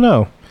 Yeah, I don't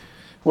know.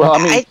 Well, I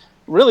mean,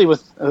 really,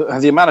 with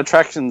the amount of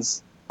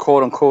attractions,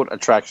 quote unquote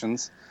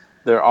attractions,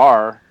 there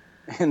are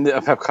in the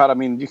Epcot, I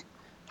mean,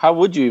 how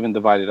would you even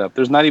divide it up?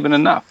 There's not even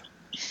enough.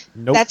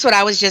 Nope. That's what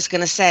I was just going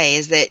to say,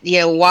 is that,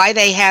 why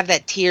they have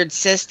that tiered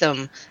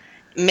system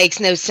makes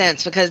no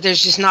sense, because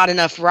there's just not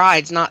enough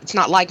rides. It's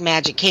not like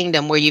Magic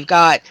Kingdom where you've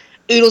got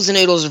oodles and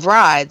oodles of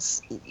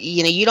rides.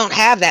 You don't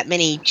have that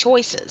many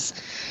choices.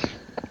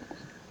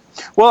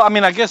 Well, I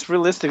mean, I guess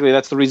realistically,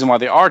 that's the reason why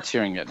they are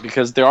tiering it,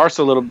 because there are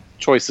so little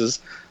choices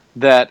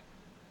that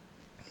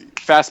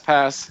Fast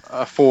Pass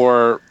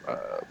for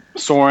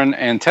Soarin'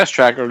 and Test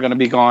Track are going to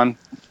be gone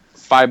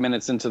 5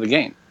 minutes into the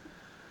game.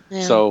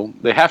 Yeah. So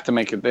they have to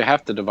make it. They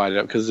have to divide it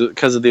up because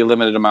of the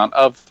limited amount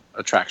of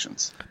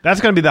attractions.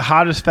 That's going to be the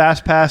hottest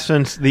Fast Pass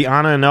since the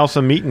Anna and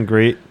Elsa meet and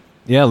greet.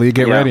 Yeah, Lee,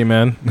 get Yeah. ready,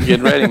 man.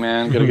 Get ready,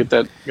 man. Gotta get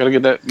that.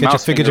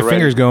 Get your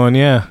fingers going,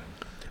 yeah.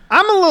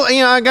 I'm a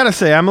little, I gotta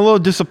say, I'm a little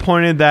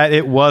disappointed that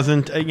it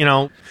wasn't,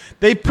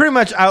 they pretty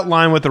much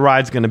outlined what the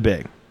ride's going to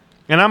be.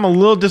 And I'm a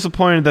little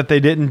disappointed that they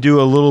didn't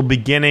do a little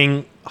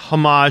beginning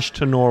homage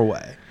to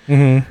Norway,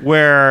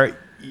 where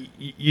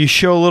you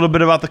show a little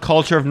bit about the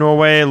culture of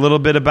Norway, a little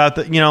bit about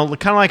the, kind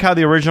of like how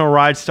the original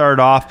ride started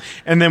off,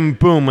 and then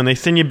boom, when they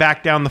send you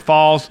back down the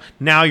falls,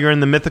 now you're in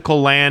the mythical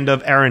land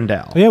of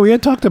Arendelle. Yeah, we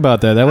had talked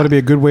about that. That would be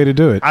a good way to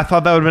do it. I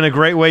thought that would have been a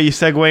great way. You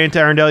segue into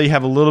Arendelle, you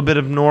have a little bit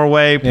of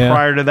Norway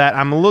prior to that.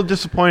 I'm a little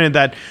disappointed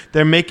that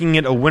they're making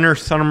it a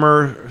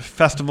winter-summer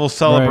festival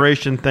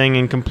celebration thing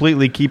and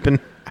completely keeping...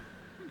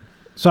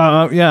 So,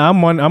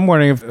 I'm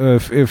wondering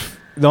if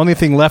the only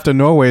thing left of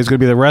Norway is going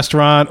to be the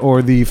restaurant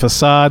or the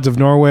facades of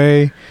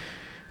Norway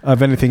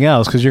of anything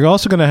else. Because you're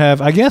also going to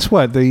have, I guess,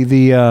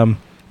 the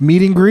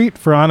meet and greet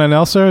for Anna and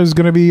Elsa is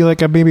going to be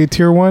like maybe a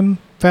Tier 1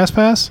 Fast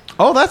Pass.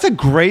 Oh, that's a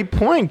great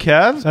point,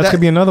 Kev. That's going to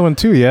be another one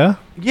too, yeah?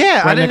 Yeah,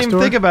 Right I didn't next even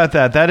door? think about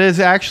that. That is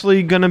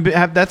actually going to be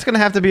that's going to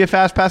have to be a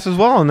Fast Pass as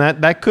well, and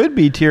that could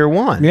be Tier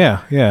 1.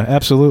 Yeah,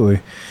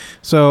 absolutely.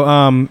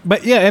 So,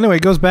 but yeah, anyway,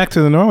 it goes back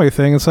to the Norway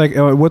thing. It's like,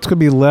 what's going to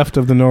be left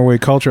of the Norway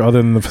culture other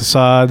than the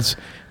facades,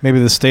 maybe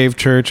the Stave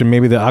Church, and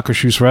maybe the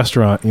Akershus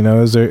restaurant?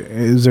 Is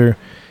there,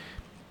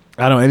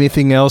 I don't know,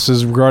 anything else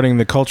is regarding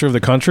the culture of the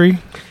country?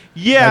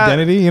 Yeah.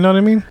 Identity, you know what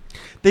I mean?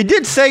 They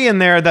did say in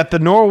there that the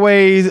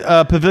Norway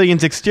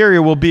pavilion's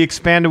exterior will be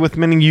expanded with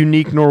many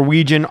unique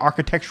Norwegian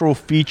architectural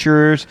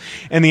features,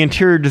 and the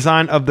interior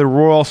design of the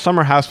Royal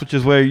Summer House, which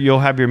is where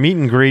you'll have your meet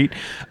and greet,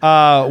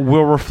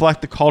 will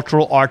reflect the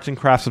cultural arts and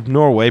crafts of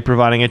Norway,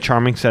 providing a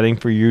charming setting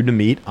for you to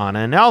meet Anna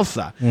and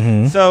Elsa.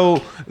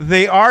 So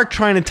they are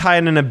trying to tie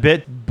it in a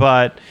bit,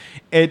 but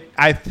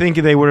I think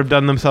they would have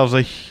done themselves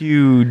a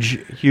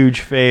huge, huge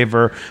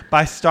favor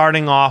by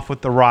starting off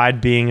with the ride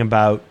being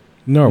about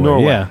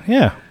Norway.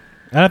 Yeah.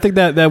 And I think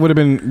that would have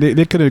been,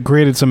 they could have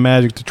created some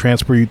magic to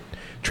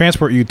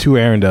transport you to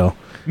Arendelle.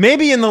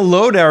 Maybe in the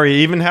load area,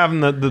 even having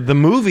the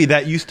movie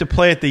that used to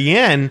play at the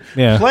end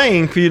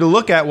playing for you to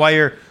look at while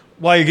you're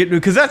getting,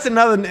 because that's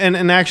another,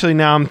 and actually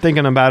now I'm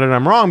thinking about it,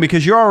 I'm wrong,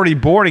 because you're already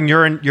boarding,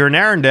 you're in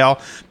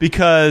Arendelle,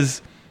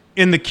 because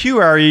in the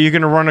queue area you're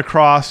going to run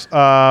across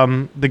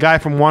the guy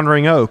from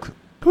Wandering Oak.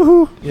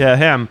 Woohoo. Yeah,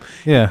 him.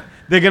 Yeah.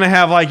 They're going to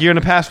have, you're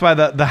going to pass by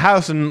the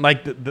house, and,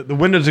 the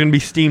windows are going to be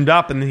steamed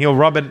up, and then he'll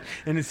rub it,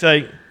 and it's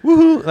like,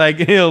 woohoo,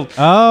 he'll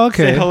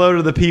say hello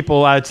to the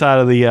people outside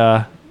of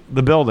the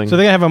building. So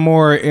they're going to have a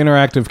more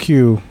interactive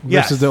queue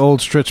versus the old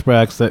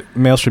stretchbacks that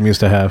Maelstrom used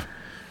to have.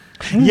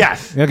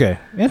 Yes. Okay.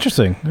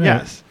 Interesting. All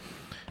yes.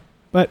 Right.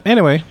 But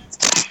anyway.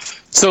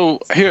 So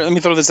here, let me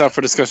throw this out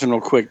for discussion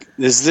real quick.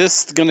 Is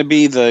this going to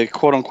be the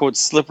quote-unquote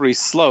slippery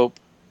slope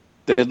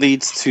that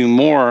leads to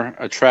more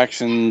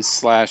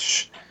attractions /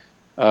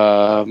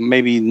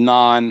 maybe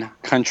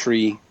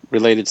non-country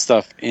related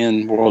stuff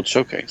in World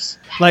Showcase?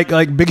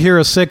 Like Big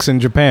Hero 6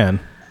 in Japan.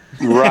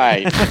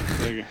 Right.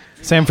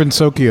 San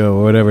Francisco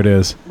or whatever it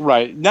is.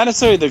 Right. Not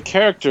necessarily the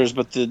characters,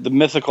 but the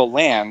mythical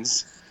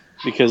lands.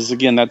 Because,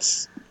 again,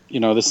 that's,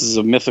 this is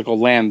a mythical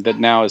land that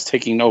now is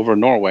taking over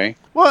Norway.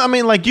 Well, I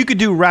mean, you could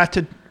do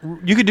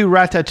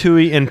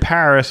Ratatouille in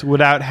Paris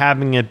without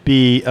having it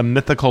be a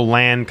mythical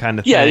land kind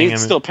of thing. Yeah,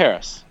 it's still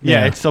Paris.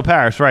 Yeah, it's still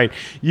Paris, right.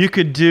 You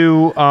could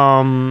do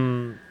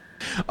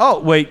Oh,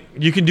 wait,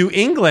 you can do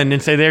England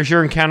and say there's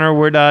your encounter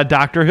with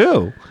Doctor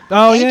Who.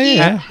 Oh,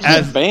 yeah.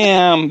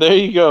 Bam, there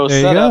you go. There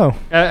you Set go.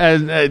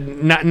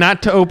 up.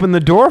 Not to open the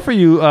door for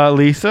you,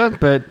 Lisa,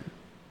 but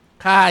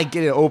I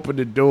get it. Open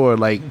the door,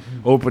 like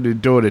open the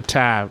door to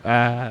time.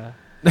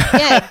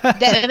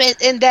 That's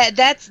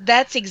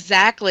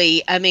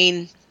exactly. I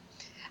mean,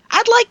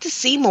 I'd like to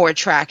see more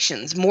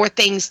attractions, more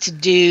things to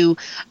do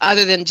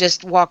other than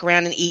just walk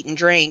around and eat and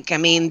drink. I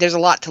mean, there's a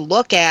lot to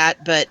look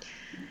at, but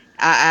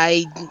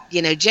I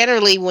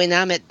generally when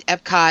I'm at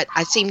Epcot,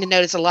 I seem to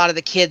notice a lot of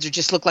the kids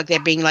just look like they're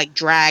being like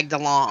dragged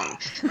along.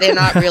 They're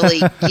not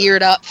really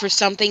geared up for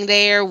something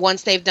there.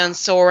 Once they've done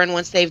Soarin',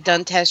 once they've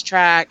done Test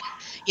Track,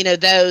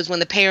 those when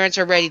the parents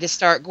are ready to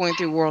start going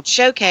through World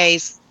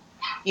Showcase,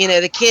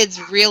 the kids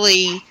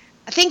really,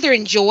 I think they're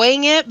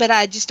enjoying it, but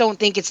I just don't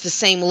think it's the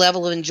same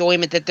level of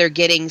enjoyment that they're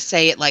getting,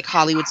 say, at like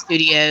Hollywood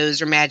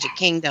Studios or Magic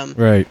Kingdom.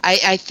 Right.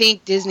 I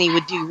think Disney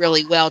would do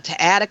really well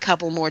to add a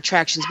couple more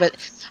attractions, but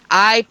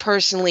I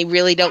personally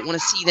really don't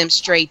want to see them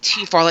stray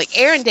too far. Like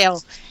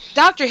Arendelle,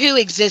 Doctor Who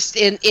exists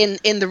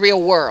in the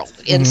real world,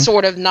 and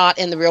sort of not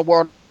in the real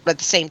world at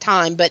the same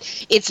time,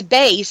 but it's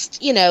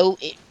based,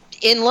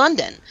 in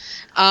London.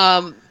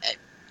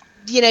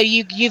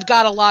 You've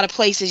got a lot of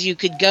places you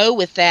could go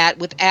with that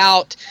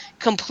without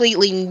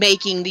completely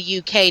making the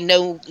UK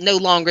no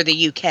longer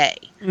the UK.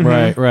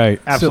 Right.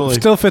 Absolutely.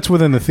 Still fits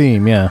within the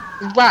theme, yeah.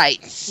 Right.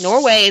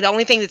 Norway, the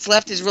only thing that's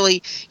left is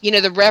really,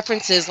 the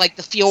references like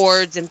the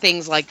fjords and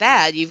things like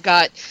that. You've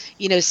got,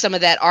 some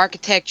of that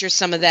architecture,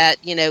 some of that,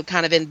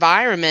 kind of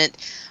environment,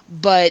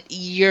 but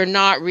you're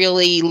not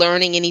really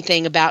learning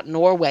anything about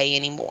Norway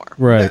anymore.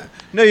 Right.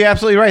 No, you're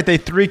absolutely right. They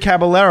three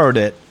caballeroed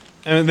it.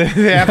 I mean,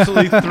 they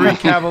absolutely three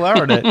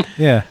caballeroed it.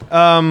 Yeah.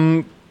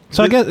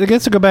 So I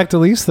guess to go back to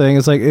Lee's thing,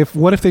 it's like,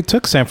 what if they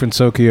took San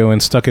Francisco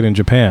and stuck it in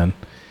Japan?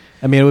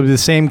 I mean, it would be the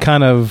same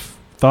kind of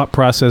thought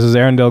process as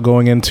Arendelle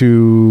going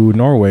into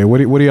Norway. What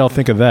do y'all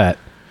think of that?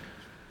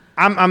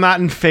 I'm not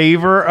in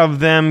favor of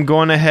them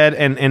going ahead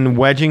and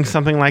wedging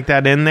something like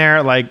that in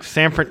there. Like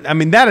I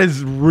mean, that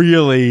is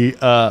really...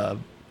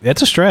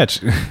 It's a stretch.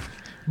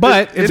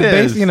 But it's a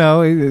base,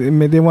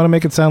 they want to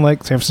make it sound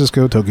like San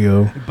Francisco,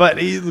 Tokyo. But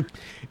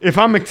if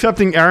I'm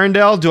accepting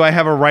Arendelle, do I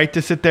have a right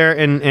to sit there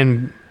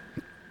and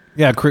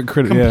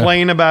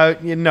complain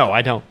about? No,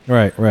 I don't.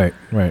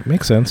 Right.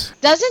 Makes sense.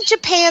 Doesn't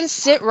Japan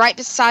sit right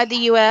beside the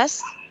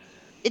U.S.?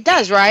 It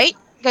does, right?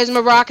 Because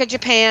Morocco,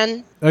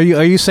 Japan. Are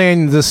you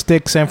saying the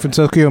stick San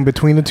Francisco in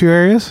between the two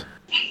areas?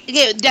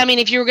 Yeah, I mean,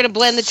 if you were going to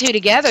blend the two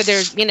together,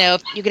 there's, you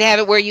could have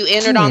it where you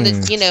entered on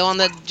the, on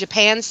the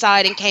Japan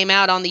side and came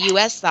out on the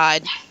U.S.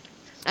 side.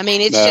 I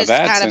mean, it's just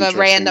kind of a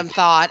random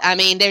thought. I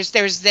mean, there's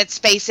that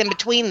space in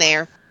between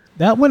there.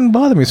 That wouldn't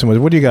bother me so much.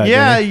 What do you got?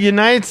 Yeah, Danny?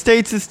 United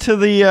States is to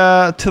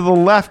the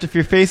left. If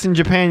you're facing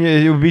Japan,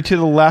 it would be to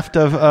the left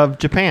of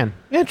Japan.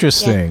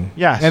 Interesting.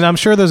 Yeah. Yes. And I'm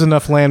sure there's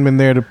enough landmen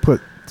there to put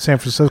San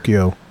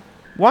Francisco.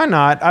 Why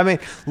not? I mean,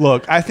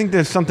 look, I think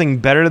there's something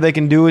better they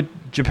can do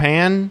with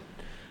Japan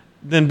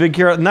than Big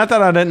Hero. Not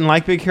that I didn't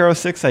like Big Hero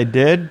 6, I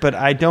did, but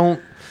I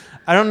don't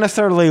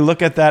necessarily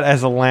look at that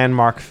as a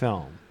landmark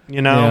film.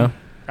 Yeah.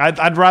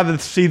 I'd rather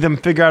see them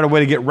figure out a way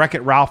to get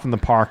Wreck-It Ralph in the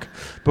park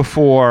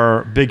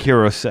before Big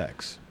Hero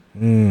 6.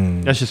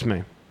 That's just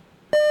me.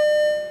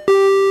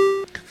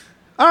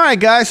 All right,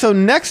 guys. So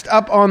next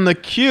up on the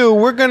queue,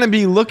 we're going to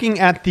be looking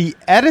at the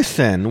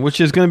Edison,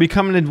 which is going to be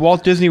coming to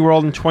Walt Disney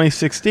World in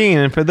 2016.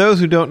 And for those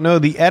who don't know,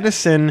 the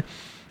Edison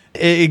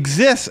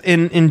exists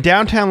in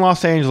downtown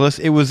Los Angeles.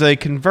 It was a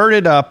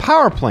converted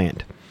power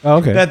plant. Oh,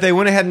 okay. That they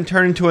went ahead and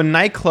turned into a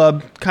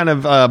nightclub, kind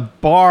of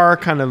bar,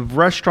 kind of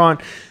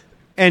restaurant.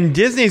 And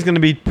Disney's going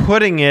to be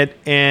putting it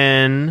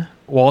in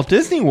Walt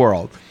Disney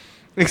World.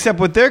 Except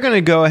what they're going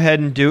to go ahead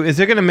and do is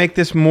they're going to make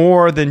this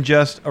more than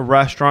just a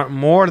restaurant,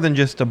 more than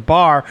just a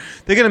bar.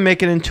 They're going to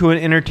make it into an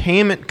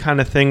entertainment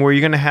kind of thing where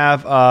you're going to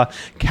have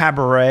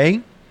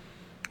cabaret.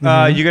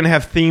 You're going to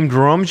have themed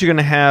rooms. You're going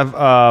to have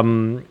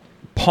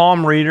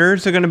palm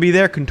readers are going to be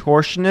there,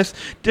 contortionists.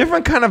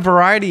 Different kind of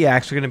variety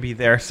acts are going to be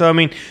there. So, I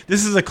mean,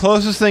 this is the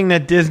closest thing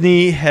that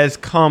Disney has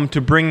come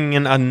to bringing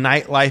in a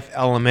nightlife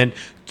element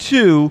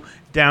to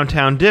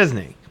downtown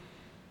Disney.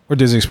 Or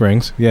Disney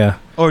Springs, yeah.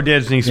 Or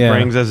Disney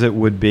Springs, as it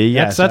would be.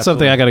 Yes, that's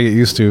something I got to get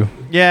used to.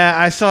 Yeah,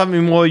 I saw. I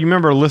mean, well, you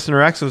remember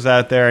Listener X was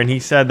out there, and he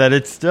said that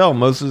it's still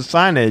most of the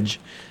signage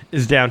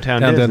is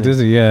downtown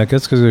Disney. Yeah, I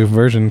guess because of the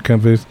conversion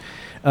companies.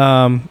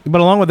 But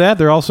along with that,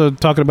 they're also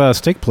talking about a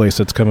steak place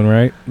that's coming,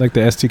 right? Like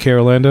the STK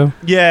Orlando.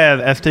 Yeah,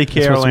 the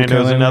STK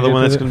Orlando is another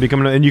one that's going to be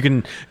coming, and you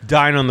can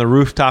dine on the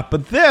rooftop.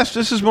 But this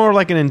is more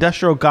like an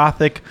industrial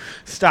Gothic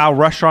style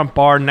restaurant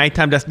bar,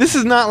 nighttime desk. This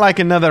is not like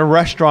another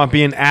restaurant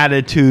being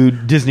added to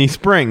Disney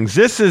Springs.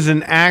 This is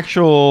an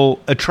actual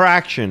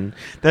attraction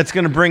that's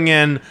going to bring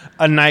in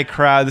a night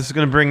crowd. This is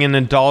going to bring in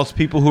adults,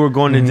 people who are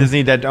going to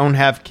Disney that don't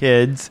have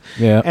kids.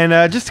 Yeah,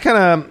 and just to kind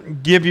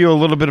of give you a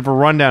little bit of a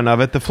rundown of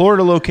it, the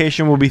Florida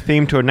location will be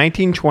themed to a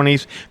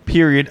 1920s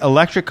period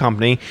electric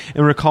company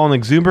and recall an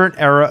exuberant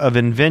era of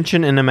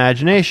invention and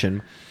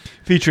imagination.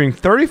 Featuring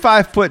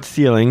 35-foot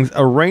ceilings,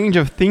 a range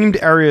of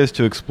themed areas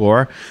to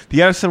explore,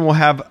 the Edison will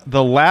have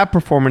the lab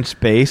performance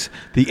space,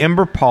 the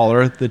Ember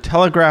Parlor, the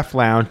Telegraph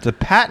Lounge, the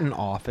Patent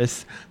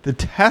Office, the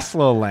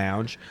Tesla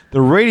Lounge,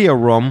 the Radio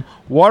Room,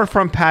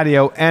 waterfront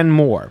patio, and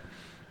more.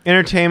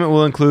 Entertainment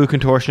will include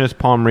contortionists,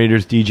 palm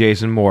readers,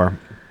 DJs, and more.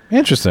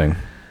 Interesting.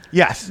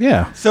 Yes.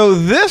 Yeah. So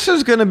this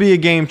is going to be a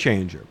game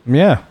changer.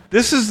 Yeah.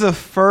 This is the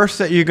first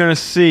that you're going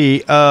to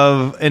see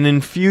of an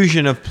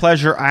infusion of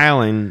Pleasure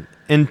Island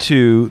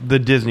into the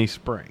Disney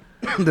Spring.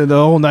 the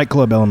whole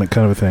nightclub element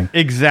kind of a thing.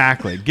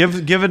 Exactly.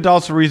 Give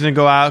adults a reason to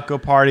go out, go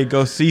party,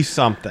 go see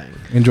something.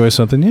 Enjoy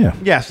something, yeah.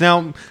 Yes.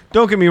 Now,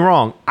 don't get me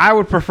wrong. I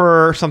would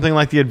prefer something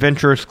like the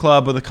Adventurers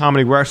Club or the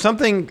Comedy Where,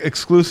 something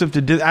exclusive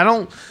to Disney. I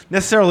don't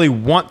necessarily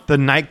want the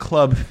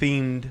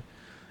nightclub-themed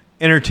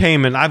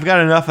entertainment. I've got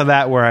enough of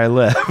that where I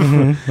live.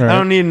 Right. I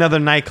don't need another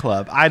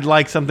nightclub. I'd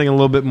like something a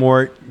little bit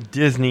more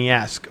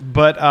Disney-esque.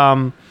 But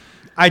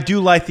I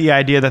do like the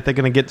idea that they're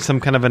going to get some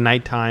kind of a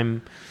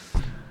nighttime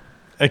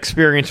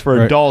experience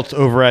for adults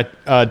over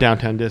at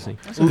Downtown Disney.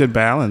 That's a good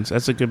balance.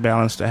 That's a good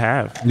balance to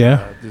have.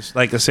 Yeah. Just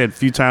like I said, a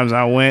few times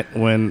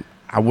when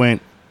I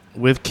went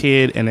with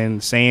kid and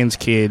then Sans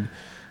kid.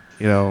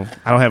 You know,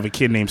 I don't have a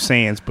kid named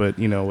Sans, but,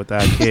 you know,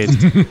 without a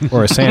kid.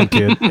 Or a sand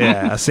kid.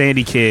 Yeah, a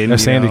sandy kid. A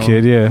sandy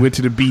kid, yeah. Went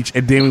to the beach,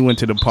 and then we went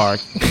to the park.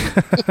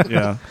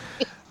 Yeah.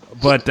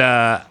 But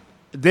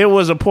there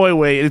was a point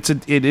where it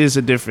is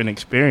a different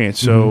experience.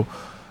 So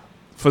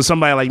for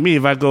somebody like me,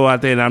 if I go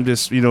out there and I'm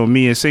just, you know,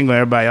 me and single,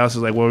 everybody else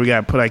is like, well, we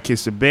got to put our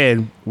kids to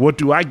bed. What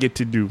do I get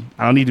to do?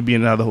 I don't need to be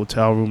in another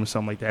hotel room or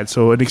something like that.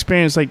 So an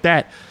experience like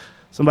that,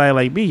 somebody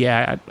like me,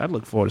 yeah, I'd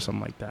look forward to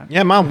something like that.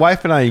 Yeah, my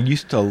wife and I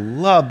used to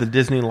love the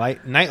Disney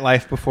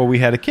nightlife before we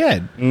had a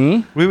kid.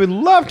 Mm-hmm. We would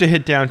love to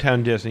hit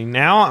Downtown Disney.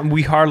 Now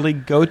we hardly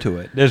go to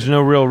it. There's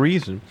no real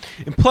reason.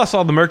 And plus,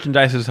 all the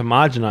merchandise is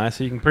homogenized,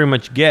 so you can pretty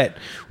much get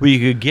what you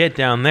could get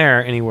down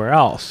there anywhere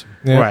else.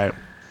 Yeah. Right.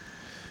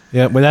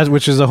 Yeah, but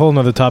which is a whole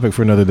nother topic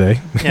for another day.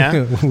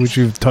 Yeah. Which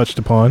you've touched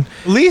upon.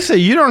 Lisa,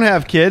 you don't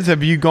have kids.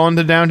 Have you gone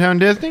to Downtown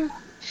Disney?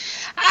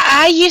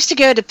 I used to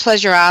go to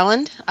Pleasure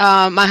Island.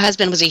 My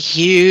husband was a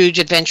huge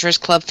Adventurers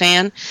Club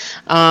fan,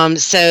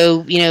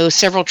 so you know,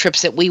 several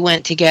trips that we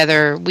went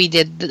together, we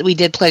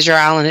did Pleasure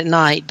Island at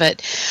night.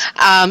 But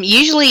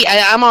usually,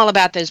 I'm all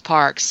about those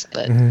parks.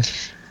 But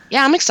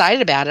yeah, I'm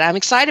excited about it. I'm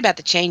excited about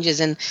the changes,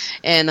 and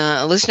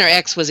listener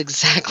X was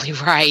exactly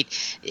right.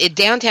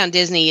 Downtown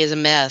Disney is a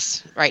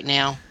mess right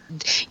now.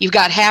 You've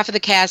got half of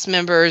the cast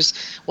members,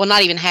 well,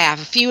 not even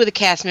half, a few of the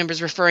cast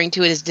members referring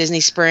to it as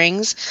Disney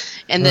Springs,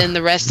 and then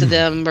the rest of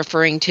them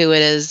referring to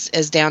it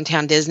as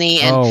Downtown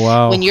Disney.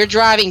 And when you're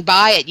driving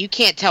by it, you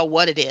can't tell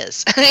what it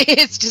is.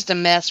 It's just a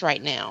mess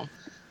right now.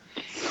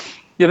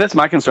 Yeah, that's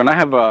my concern. I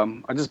have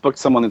I just booked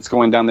someone that's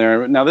going down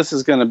there. Now, this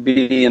is going to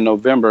be in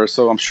November,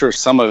 so I'm sure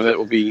some of it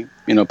will be,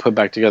 you know, put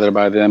back together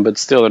by then, but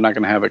still they're not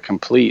going to have it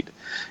complete.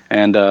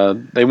 And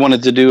they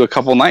wanted to do a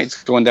couple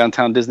nights going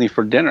downtown Disney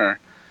for dinner.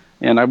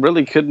 And I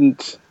really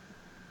couldn't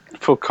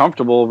feel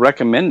comfortable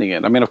recommending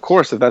it. I mean, of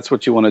course, if that's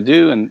what you want to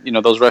do and, you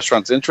know, those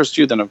restaurants interest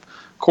you, then of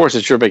course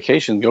it's your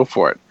vacation, go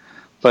for it.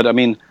 But I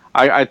mean,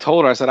 I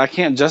told her, I said, I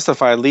can't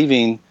justify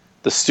leaving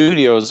the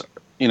studios,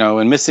 you know,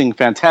 and missing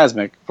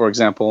Fantasmic, for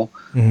example,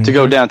 to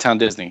go downtown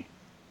Disney.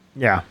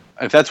 Yeah.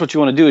 If that's what you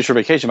want to do, it's your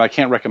vacation, but I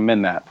can't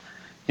recommend that.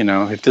 You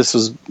know, if this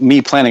was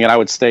me planning it, I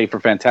would stay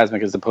for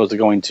Fantasmic as opposed to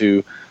going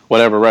to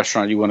whatever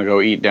restaurant you want to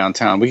go eat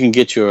downtown. We can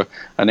get you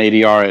an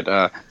ADR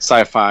at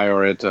Sci-Fi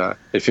or at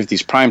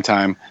 50's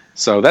Primetime.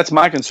 So that's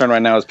my concern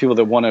right now is people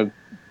that want to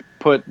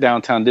put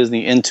Downtown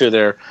Disney into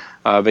their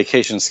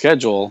vacation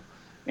schedule.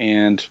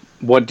 And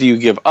what do you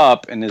give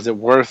up? And is it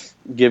worth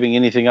giving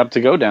anything up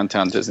to go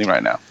Downtown Disney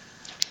right now?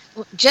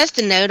 Just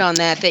a note on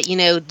that, you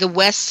know, the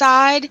West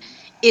Side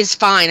is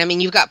fine. I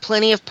mean, you've got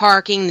plenty of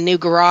parking. The new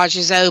garage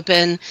is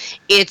open.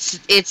 It's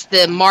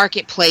the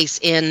marketplace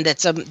end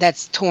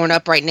that's torn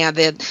up right now.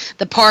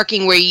 The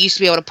parking where you used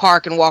to be able to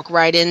park and walk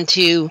right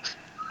into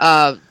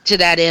to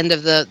that end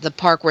of the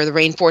park where the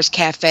Rainforest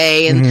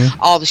Cafe and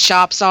all the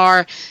shops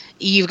are.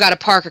 You've got to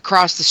park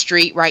across the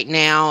street right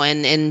now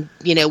and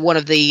you know, one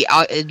of the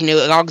you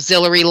know,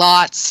 auxiliary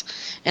lots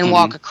and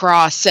walk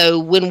across. So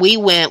when we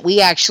went,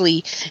 we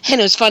actually, and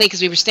it was funny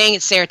because we were staying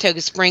at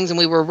Saratoga Springs and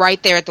we were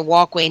right there at the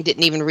walkway and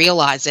didn't even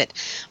realize it.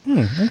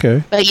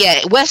 Okay. But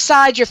yeah, West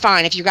Side, you're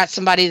fine. If you've got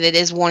somebody that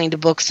is wanting to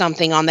book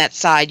something on that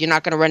side, you're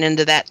not going to run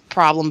into that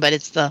problem, but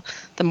it's the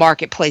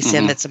marketplace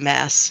end that's a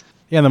mess.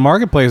 Yeah, the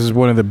marketplace is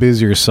one of the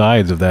busier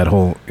sides of that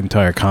whole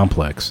entire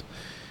complex.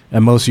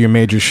 And most of your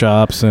major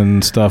shops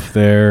and stuff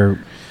there,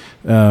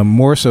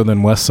 more so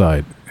than West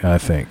Side, I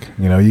think.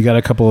 You know, you got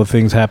a couple of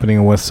things happening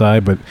on West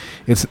Side, but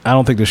I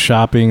don't think the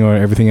shopping or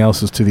everything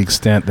else is to the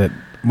extent that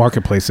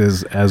Marketplace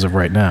is as of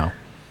right now.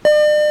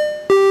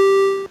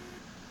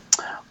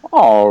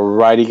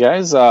 Alrighty,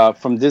 guys.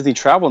 From Disney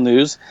Travel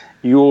News,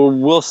 you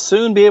will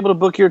soon be able to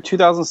book your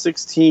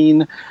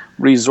 2016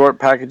 resort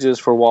packages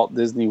for Walt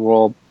Disney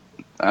World.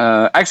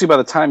 Actually, by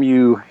the time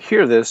you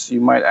hear this,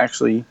 you might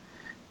actually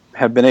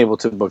have been able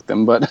to book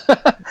them, but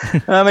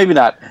maybe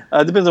not.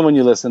 Depends on when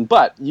you listen.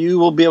 But you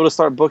will be able to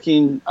start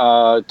booking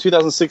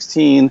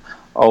 2016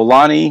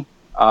 Aulani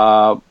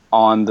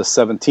on the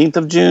 17th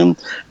of June,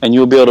 and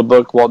you'll be able to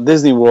book Walt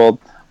Disney World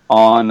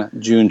on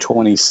June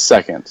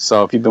 22nd.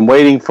 So if you've been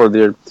waiting for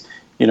the,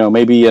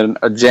 maybe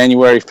a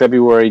January,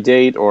 February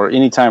date or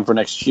any time for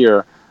next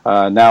year,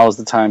 now is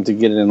the time to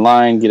get it in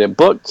line, get it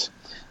booked,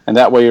 and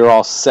that way you're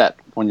all set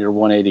when your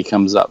 180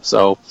 comes up.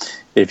 So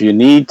if you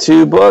need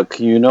to book,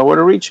 you know where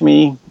to reach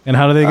me. And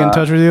how do they get in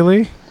touch with you,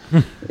 Lee?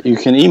 You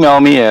can email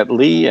me at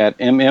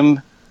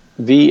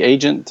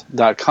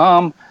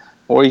lee@mmvagent.com,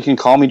 or you can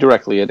call me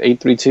directly at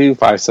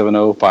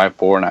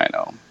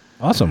 832-570-5490.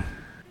 Awesome.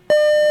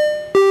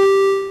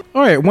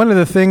 All right, one of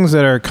the things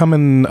that are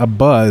coming a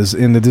buzz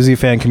in the Disney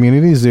fan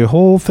community is the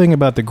whole thing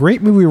about the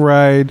Great Movie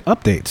Ride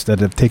updates that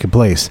have taken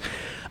place.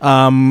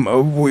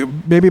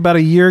 Maybe about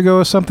a year ago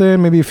or something,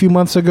 maybe a few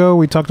months ago,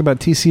 we talked about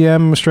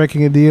TCM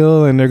striking a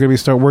deal, and they're going to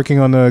start working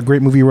on the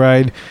Great Movie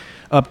Ride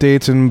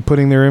updates and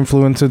putting their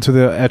influence into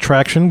the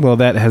attraction. Well,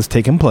 that has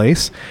taken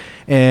place.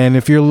 And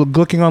if you're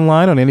looking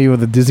online on any of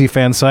the Disney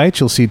fan sites,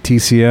 you'll see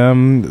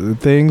TCM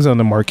things on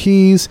the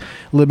marquees,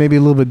 maybe a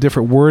little bit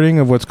different wording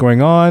of what's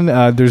going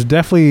on. There's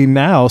definitely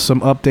now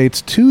some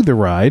updates to the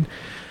ride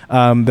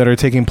that are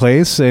taking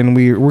place, and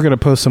we're going to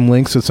post some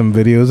links to some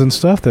videos and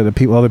stuff that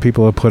other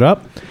people have put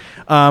up.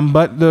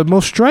 But the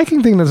most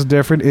striking thing that's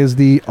different is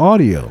the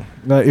audio.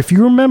 If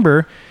you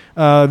remember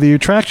the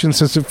attraction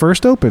since it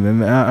first opened,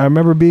 and I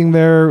remember being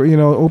there,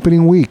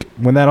 opening week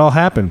when that all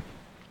happened,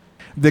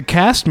 the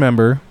cast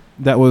member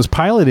that was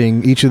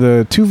piloting each of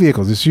the two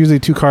vehicles, it's usually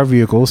 2-car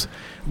vehicles,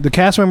 the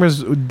cast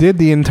members did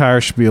the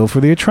entire spiel for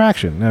the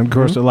attraction. And of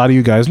course, a lot of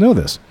you guys know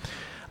this.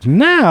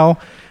 Now,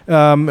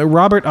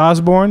 Robert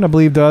Osborne, I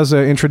believe, does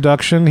an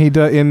introduction. He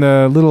does in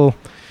the little,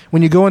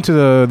 when you go into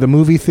the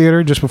movie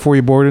theater just before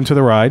you board into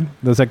the ride,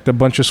 there's like the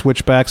bunch of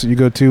switchbacks that you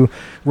go to.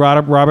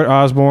 Robert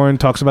Osborne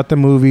talks about the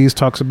movies,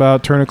 talks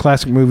about Turner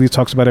Classic Movies,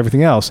 talks about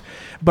everything else.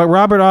 But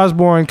Robert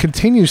Osborne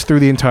continues through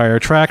the entire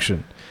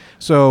attraction.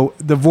 So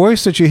the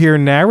voice that you hear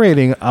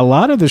narrating a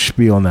lot of the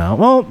spiel now,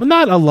 well,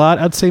 not a lot,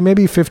 I'd say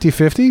maybe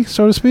 50-50,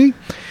 so to speak,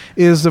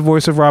 is the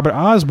voice of Robert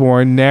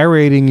Osborne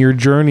narrating your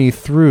journey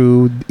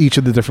through each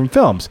of the different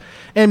films.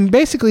 And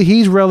basically,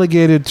 he's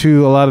relegated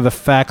to a lot of the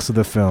facts of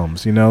the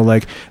films,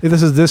 like,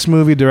 this is this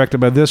movie directed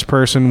by this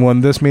person, won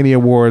this many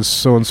awards,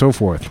 so on and so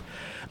forth.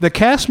 The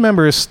cast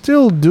member is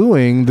still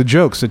doing the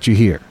jokes that you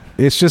hear.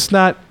 It's just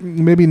not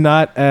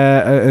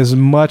as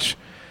much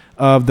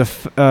of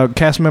the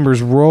cast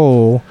member's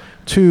role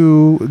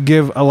to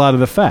give a lot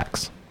of the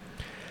facts.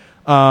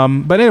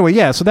 But anyway,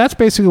 yeah, so that's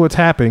basically what's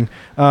happening.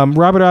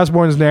 Robert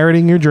Osborne is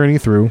narrating your journey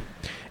through,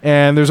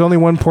 and there's only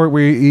one part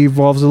where he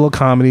evolves a little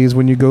comedies.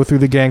 When you go through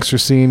the gangster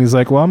scene, he's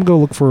like, well, I'm going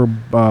to look for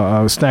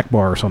a snack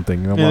bar or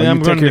something.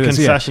 I'm going to the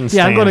concession stand.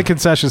 Yeah, I'm going to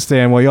concession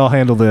stand while y'all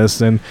handle this.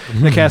 And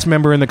the cast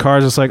member in the car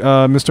is just like,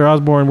 Mr.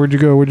 Osborne, where'd you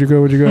go?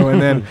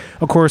 And then,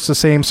 of course, the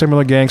same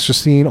similar gangster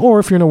scene, or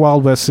if you're in a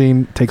Wild West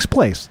scene, takes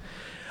place.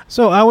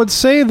 So I would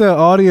say the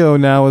audio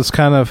now is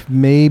kind of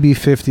maybe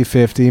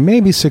 50-50,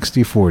 maybe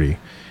 60-40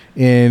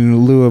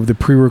 in lieu of the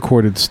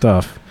pre-recorded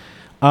stuff.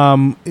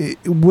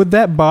 Would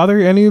that bother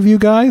any of you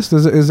guys?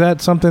 Is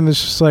that something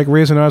that's just like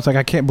raising our eyes, like,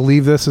 I can't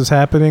believe this is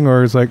happening?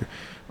 Or is like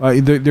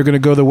they're going to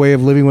go the way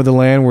of Living with the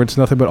Land where it's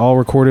nothing but all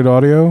recorded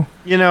audio?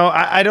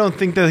 I don't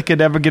think that they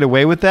could ever get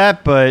away with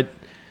that, but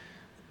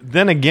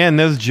then again,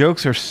 those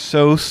jokes are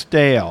so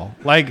stale.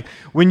 Like,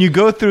 when you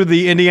go through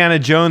the Indiana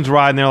Jones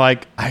ride and they're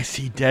like, I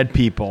see dead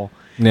people.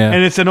 Yeah.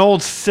 And it's an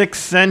old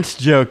Sixth Sense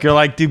joke. You're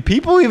like, do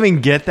people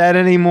even get that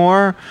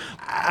anymore?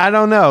 I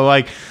don't know.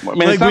 Like,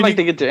 it's not like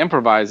they get to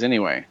improvise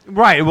anyway.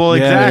 Right. Well,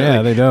 exactly.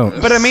 Yeah, they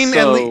don't. But I mean,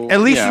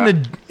 at least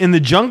in the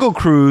Jungle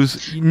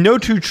Cruise, no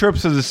two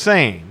trips are the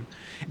same.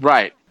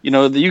 Right.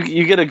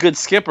 You get a good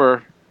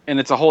skipper, and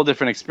it's a whole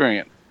different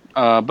experience.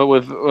 But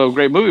with a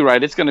Great Movie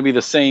Ride, it's going to be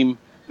the same.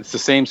 It's the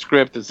same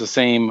script. It's the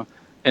same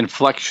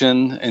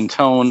inflection and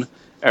tone,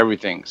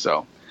 everything.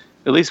 So,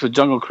 at least with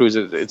Jungle Cruise,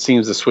 it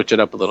seems to switch it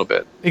up a little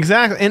bit.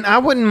 Exactly. And I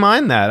wouldn't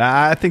mind that.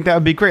 I think that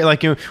would be great.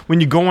 Like,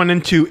 when you're going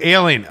into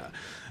Alien,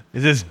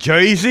 is this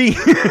Jersey?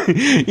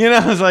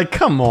 It's like,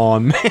 come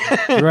on,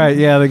 man. Right,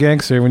 yeah, the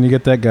gangster, when you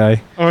get that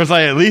guy. Or it's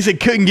like, at least it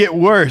couldn't get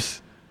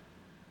worse.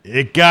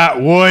 It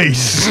got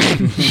worse.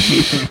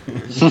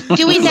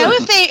 Do we know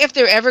if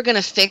they're ever going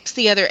to fix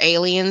the other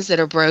aliens that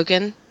are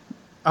broken?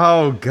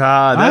 Oh,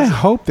 God. I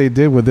hope they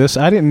did with this.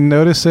 I didn't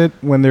notice it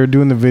when they were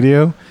doing the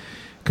video,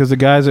 because the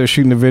guys that are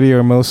shooting the video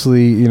are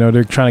mostly,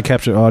 they're trying to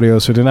capture audio,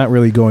 so they're not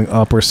really going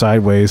up or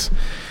sideways.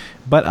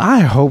 But I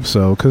hope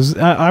so, because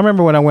I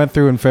remember when I went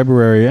through in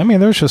February, I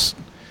mean, there's just,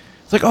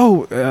 it's like,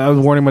 I was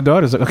warning my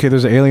daughter, it's like, okay,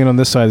 there's an alien on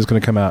this side that's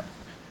going to come out.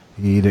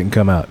 He didn't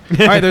come out.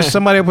 All right, there's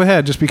somebody up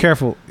ahead, just be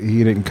careful.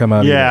 He didn't come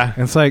out. Yeah. Either.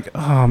 And it's like,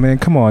 oh, man,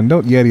 come on,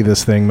 don't Yeti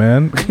this thing,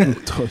 man.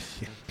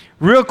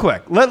 Real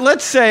quick,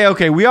 let's say,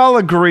 okay, we all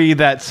agree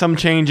that some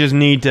changes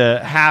need to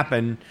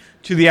happen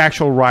to the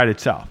actual ride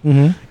itself.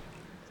 Mm-hmm.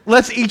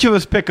 let's each of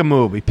us pick a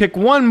movie. Pick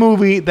one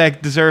movie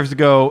that deserves to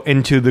go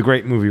into the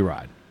Great Movie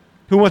Ride.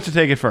 Who wants to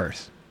take it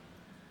first?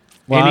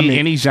 Well,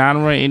 any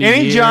genre,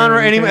 any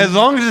genre, as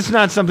long as it's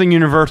not something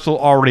Universal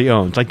already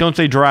owns. Like, don't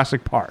say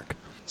Jurassic Park.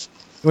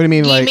 What do you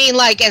mean? Do you mean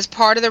like as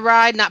part of the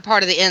ride, not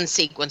part of the end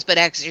sequence, but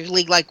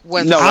actually like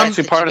when? No,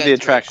 actually part of the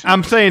attraction.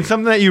 I'm saying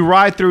something that you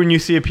ride through and you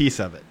see a piece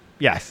of it.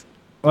 Yes.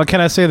 Well,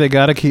 can I say they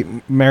got to keep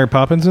Mary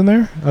Poppins in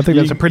there? I think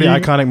that's a pretty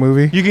iconic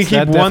movie. You can keep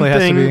that one definitely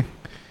thing. Has to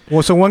be.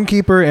 Well, so one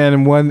keeper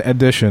and one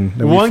addition.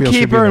 One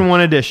keeper and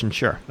one addition,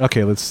 sure.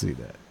 Okay, let's see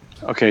that.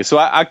 Okay, so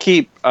I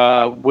keep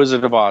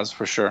Wizard of Oz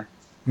for sure.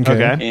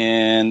 Okay.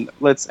 And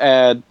let's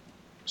add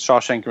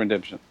Shawshank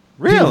Redemption.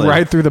 Really?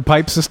 Right through the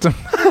pipe system?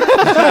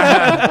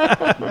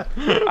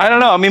 I don't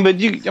know. I mean, but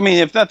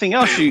if nothing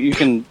else, you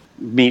can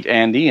meet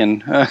Andy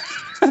and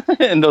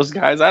and those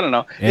guys. I don't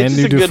know. It's Andy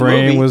just a good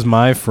Dufresne movie. was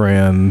my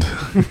friend.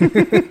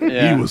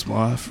 Yeah. He was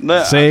my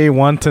Say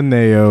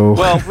Wantaneo.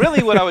 Well,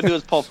 really, what I would do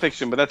is Pulp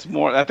Fiction, but that's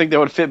more. I think that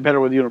would fit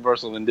better with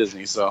Universal than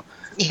Disney. So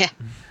Yeah.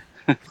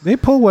 They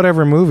pull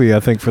whatever movie,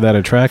 I think, for that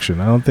attraction.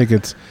 I don't think they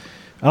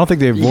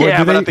avoid.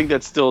 yeah, but I think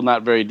that's still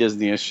not very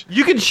Disney-ish.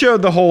 You can show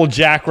the whole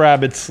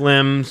Jackrabbit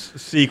Slims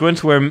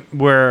sequence where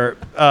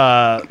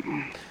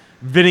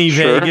Vinny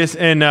Vegas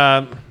and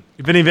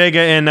Vinny Vega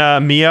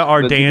and Mia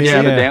are dancing.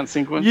 Yeah, the dance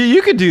sequence.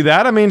 You could do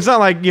that. I mean, it's not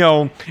like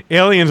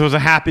Aliens was a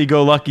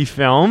happy-go-lucky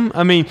film.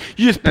 I mean,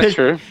 you just pick.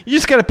 You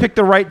just got to pick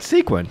the right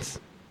sequence.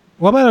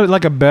 What about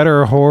like a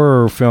better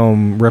horror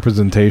film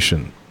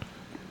representation?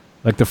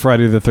 Like the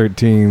Friday the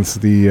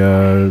 13th,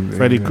 the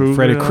Freddy Krueger,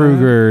 Freddy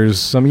Krueger's,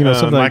 something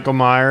Michael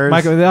Myers,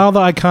 all the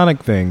iconic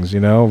things,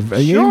 even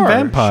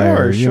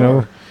vampire,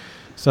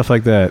 stuff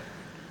like that.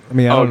 I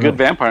mean, a good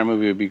vampire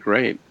movie would be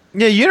great.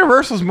 Yeah,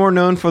 Universal's more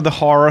known for the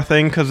horror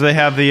thing because they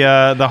have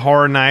the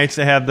horror nights,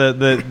 they have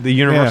the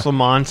Universal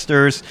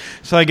monsters.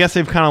 So I guess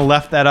they've kind of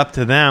left that up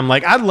to them.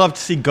 Like, I'd love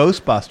to see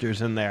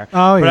Ghostbusters in there.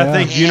 Oh, but yeah. I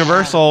think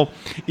Universal,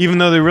 even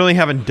though they really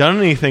haven't done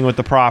anything with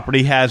the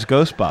property, has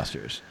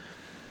Ghostbusters.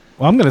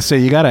 Well, I'm going to say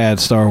you got to add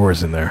Star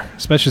Wars in there,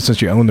 especially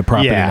since you own the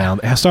property now.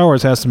 Star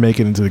Wars has to make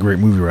it into the Great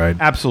Movie Ride.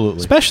 Absolutely.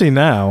 Especially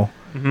now.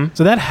 Mm-hmm.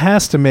 So that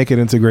has to make it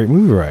into Great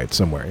Movie Ride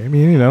somewhere. I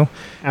mean,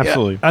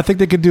 Absolutely. I think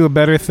they could do a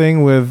better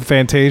thing with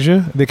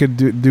Fantasia. They could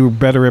do a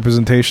better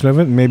representation of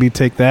it and maybe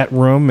take that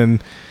room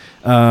and,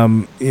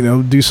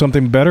 do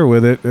something better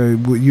with it,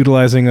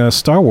 utilizing a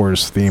Star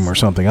Wars theme or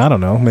something. I don't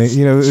know.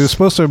 It was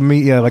supposed to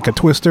be like a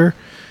twister.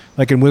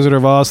 Like in Wizard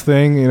of Oz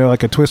thing,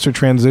 like a twister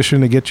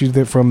transition to get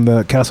you from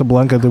the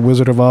Casablanca to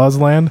Wizard of Oz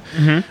land.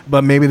 Mm-hmm.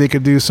 But maybe they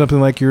could do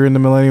something like you're in the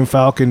Millennium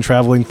Falcon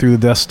traveling through the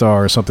Death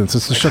Star or something. So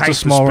it's like such a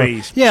small,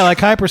 like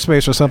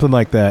hyperspace or something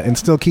like that, and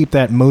still keep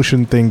that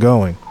motion thing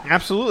going.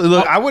 Absolutely.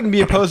 Look, I wouldn't be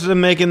opposed to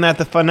them making that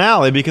the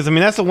finale because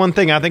that's the one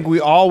thing I think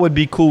we all would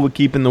be cool with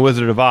keeping the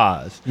Wizard of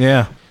Oz.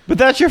 Yeah. But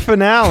that's your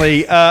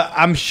finale.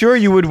 I'm sure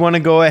you would want to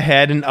go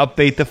ahead and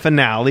update the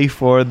finale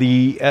for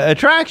the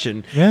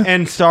attraction. Yeah.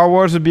 And Star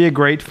Wars would be a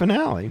great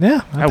finale.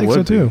 Yeah, I think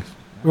so too.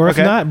 Or if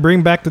not,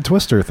 bring back the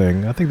Twister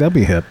thing. I think that'd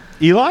be hip.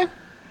 Eli?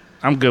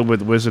 I'm good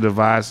with Wizard of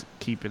Oz.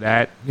 Keep it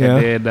at. Yeah.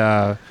 And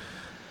then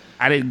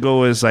I didn't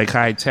go as like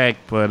high tech,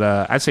 but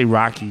I'd say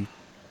Rocky.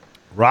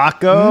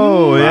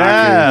 Rocco,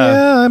 yeah.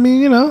 Yeah, I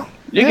mean, You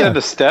can have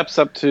the steps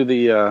up to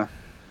the.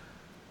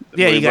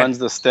 You runs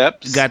the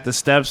steps. You got the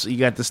steps. You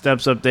got the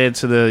steps up there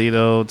to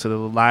the to the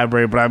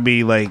library. But I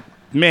mean, like,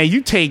 man, you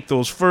take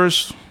the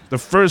first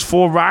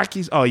 4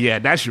 Rockies. Oh yeah,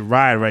 that's your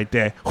ride right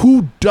there.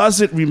 Who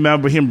doesn't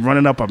remember him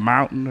running up a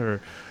mountain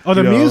or?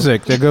 the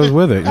music that goes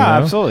with it.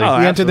 Absolutely. You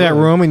enter that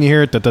room and you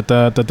hear it.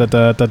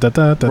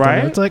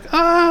 Right. It's like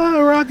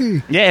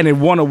Rocky. Yeah, and it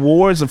won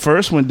awards. The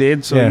first one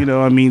did. So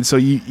so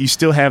you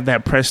still have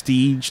that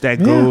prestige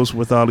that goes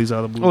with all these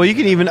other movies. Well, you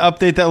can even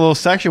update that little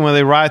section where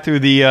they ride through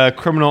the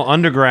criminal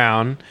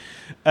underground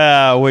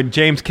with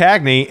James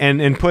Cagney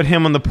and put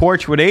him on the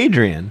porch with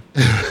Adrian.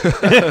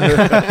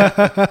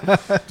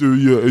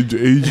 Dude,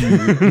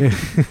 Adrian.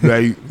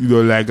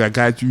 Like I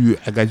got you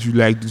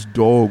like this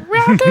dog.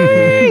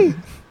 Rocky.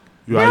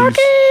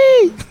 Rocky.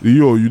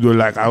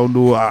 Like I don't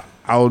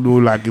know,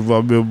 like if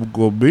I'm ever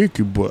gonna make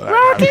it, but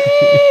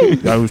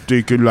Rocky. I was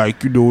thinking,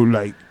 like me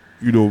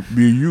and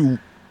you,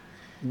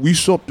 we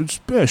something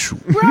special.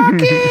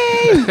 Rocky.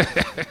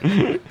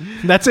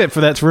 That's it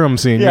for that room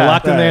scene. You're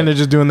locked in there and they're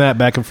just doing that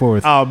back and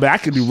forth. Oh man, I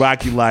could do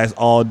Rocky lines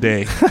all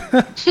day.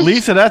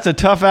 Lisa, that's a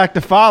tough act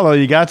to follow.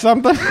 You got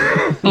something?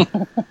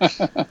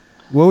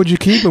 What would you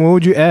keep and what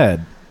would you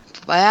add?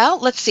 Well,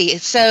 let's see.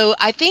 So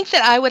I think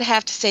that I would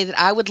have to say that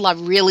I would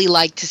really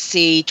like to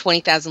see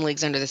 20,000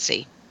 Leagues Under the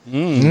Sea.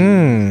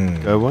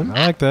 Good one.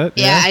 I like that.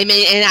 Yeah, I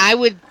mean, and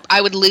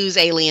I would lose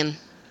Alien.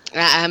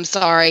 I'm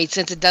sorry,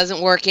 since it doesn't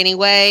work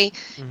anyway.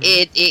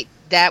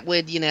 That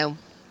would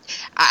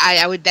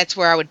I would. That's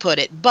where I would put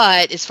it.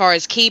 But as far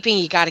as keeping,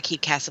 you got to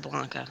keep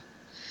Casablanca.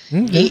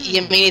 Mm-hmm.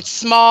 I mean, it's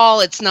small.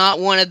 It's not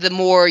one of the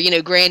more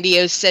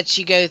grandiose sets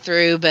you go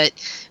through, but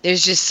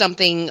there's just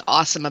something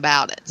awesome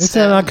about it. It's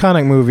an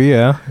iconic movie,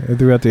 yeah.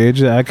 Throughout the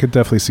ages, I could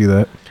definitely see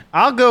that.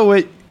 I'll go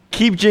with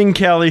keep Gene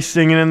Kelly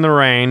singing in the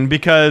rain,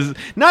 because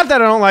not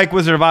that I don't like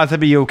Wizard of Oz, I'd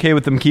be okay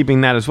with them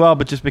keeping that as well,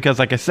 but just because,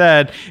 like I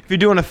said, if you're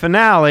doing a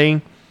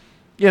finale,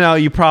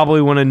 you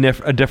probably want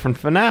a different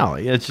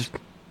finale. It's just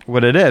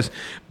what it is.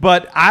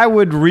 But I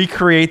would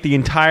recreate the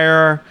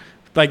entire,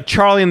 like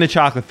Charlie and the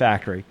Chocolate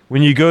Factory.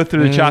 When you go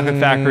through the Chocolate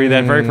Factory,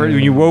 that very first,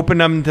 when you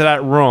open up into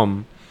that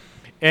room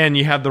and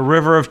you have the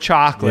river of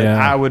chocolate,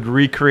 I would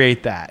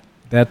recreate that.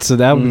 That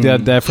would be a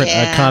different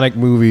iconic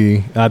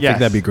movie. I think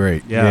that'd be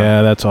great.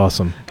 Yeah, that's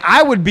awesome.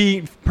 I would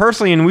be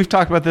personally, and we've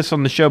talked about this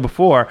on the show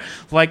before,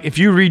 like if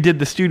you redid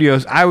the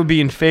studios, I would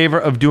be in favor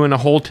of doing a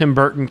whole Tim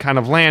Burton kind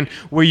of land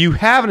where you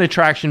have an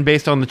attraction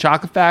based on the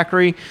Chocolate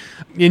Factory,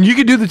 and you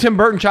could do the Tim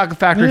Burton Chocolate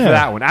Factory for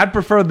that one. I'd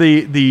prefer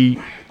the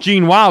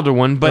Gene Wilder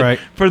one, but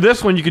for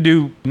this one, you could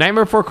do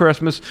Nightmare Before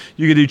Christmas,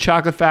 you could do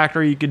Chocolate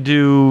Factory, you could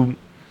do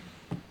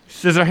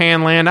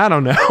Scissorhand Land, I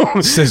don't know.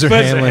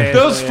 Scissorhand Land.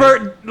 Those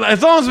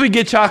as long as we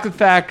get Chocolate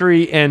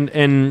Factory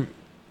and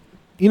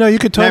you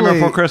could totally Nightmare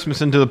Before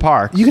Christmas into the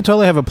park. You could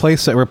totally have a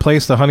place that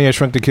replace the Honey I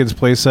Shrunk the Kids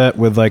playset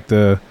with like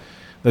the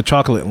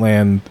Chocolate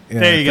Land.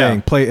 There you go.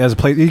 Play as a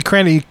play. You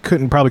probably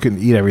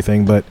couldn't eat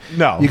everything, but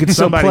no, you could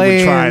still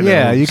play.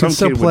 You can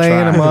still play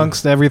in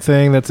amongst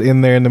everything that's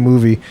in there in the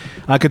movie.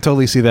 I could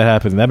totally see that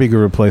happen. That'd be a good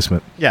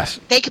replacement.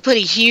 Yes, they could put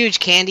a huge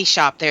candy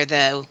shop there,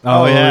 though.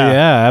 Oh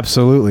yeah,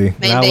 absolutely.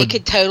 They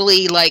could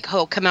totally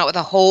come out with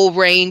a whole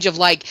range of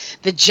like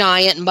the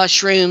giant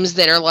mushrooms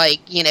that are like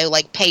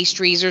like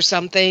pastries or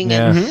something.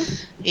 Yeah.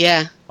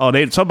 Yeah. Oh,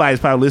 somebody's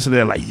probably listening.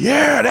 They're like,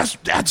 yeah,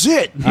 that's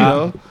it. You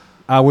know.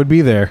 I would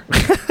be there.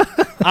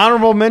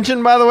 Honorable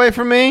mention, by the way,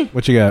 for me.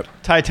 What you got?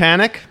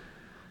 Titanic.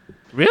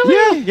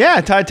 Really?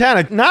 Yeah,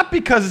 Titanic. Not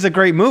because it's a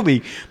great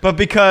movie, but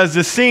because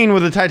the scene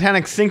with the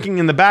Titanic sinking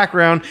in the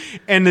background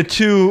and the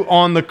two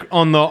on the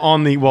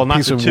well, not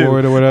piece the of two,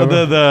 wood or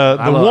whatever. The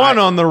one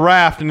on the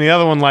raft and the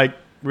other one like,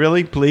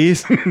 really,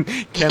 please, can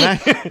I?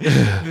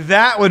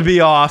 That would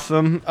be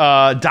awesome.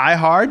 Die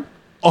Hard.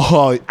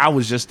 Oh, I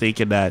was just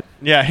thinking that.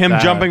 Yeah, him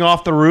jumping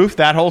off the roof,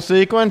 that whole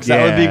sequence,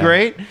 that would be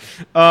great.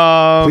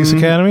 Police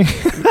Academy?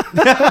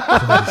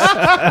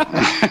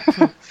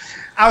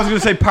 I was going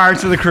to say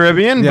Pirates of the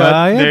Caribbean,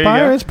 but there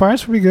Pirates.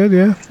 Pirates would be good,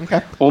 yeah.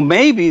 Okay. Well,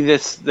 maybe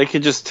they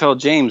could just tell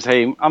James,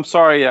 hey, I'm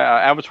sorry,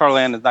 Avatar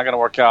Land is not going to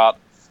work out,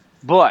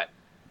 but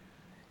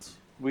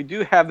we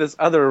do have this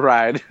other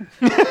ride.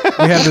 We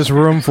have this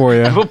room for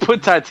you. We'll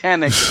put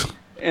Titanic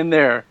in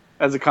there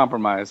as a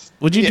compromise.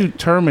 Would you do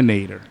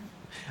Terminator?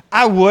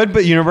 I would,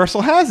 but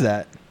Universal has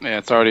that. Yeah,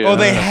 it's already. Oh,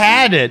 they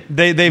had it.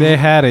 They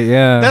had it.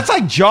 Yeah. That's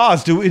like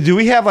Jaws. Do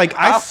we have like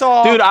I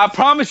saw? Dude, I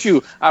promise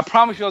you, I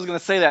was going to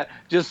say that.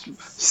 Just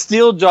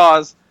steal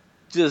Jaws,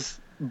 just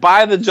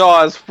buy the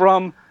Jaws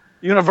from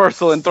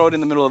Universal and throw it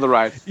in the middle of the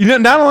ride.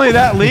 Not only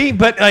that, Lee,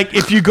 but like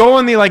if you go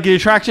on the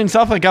attraction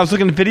itself, like I was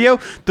looking at the video,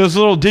 those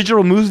little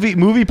digital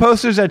movie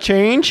posters that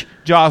change.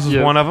 Jaws is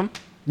one of them.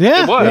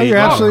 Yeah, you're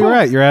absolutely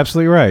right. You're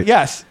absolutely right.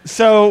 Yes.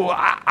 So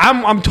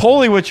I'm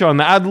totally with you on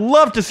that. I'd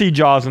love to see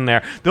Jaws in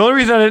there. The only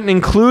reason I didn't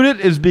include it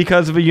is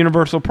because of a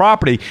Universal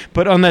property.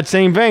 But on that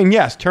same vein,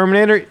 yes,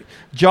 Terminator,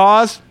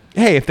 Jaws.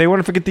 Hey, if they want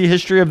to forget the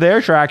history of their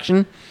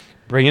attraction,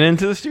 bring it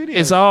into the studio.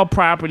 It's all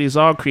property. It's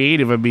all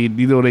creative. I mean,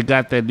 they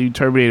got that new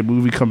Terminator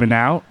movie coming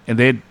out, and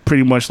they're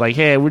pretty much like,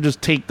 hey, we'll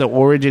just take the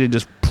origin and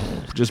just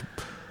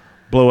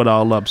blow it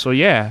all up. So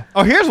yeah.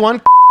 Oh, here's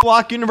one.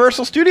 Block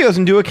Universal Studios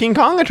and do a King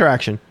Kong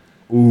attraction.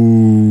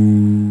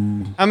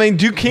 Ooh. I mean,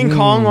 do King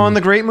Kong on the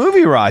Great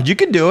Movie Ride. You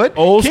could do it.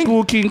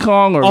 School King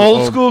Kong or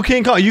old school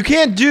King Kong. You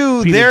can't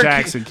do Peter their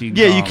Jackson King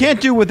Yeah, Kong. you can't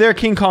do what their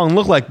King Kong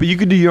look like, but you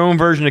could do your own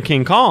version of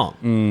King Kong.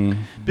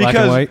 Black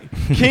and white.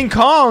 King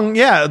Kong,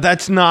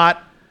 that's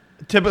not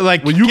typical.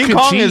 Like Well, you King could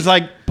Kong cheat. is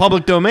like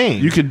public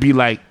domain. You could be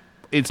like,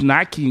 it's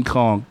not King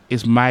Kong,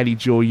 it's Mighty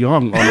Joe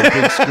Young on the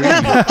big screen.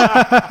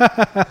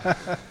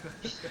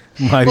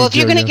 Well, if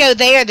you're going to go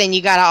there, then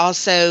you got to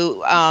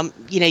also,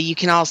 you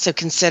can also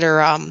consider.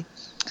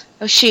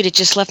 Oh shoot! It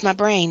just left my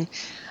brain.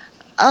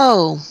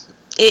 I'm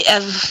sorry.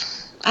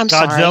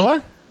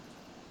 Godzilla?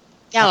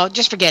 No,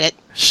 just forget it.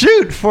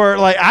 Shoot, for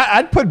like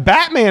I'd put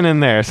Batman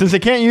in there since they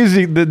can't use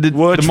the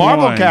Which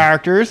Marvel one?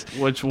 characters.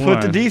 Which Put one?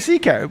 the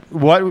DC character.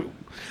 What?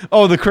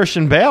 Oh, the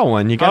Christian Bale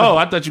one. You got. Oh,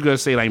 I thought you were going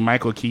to say like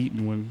Michael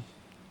Keaton one.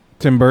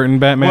 Tim Burton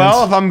Batman.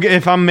 Well,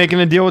 if I'm making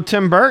a deal with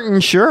Tim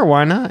Burton, sure,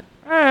 why not?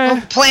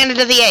 Planet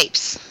of the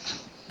Apes.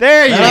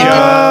 There you go.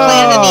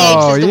 Planet of the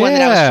Apes is the one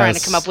that I was trying to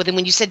yes. come up with, and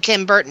when you said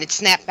Tim Burton, it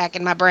snapped back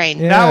in my brain.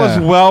 Yeah. That was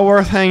well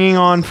worth hanging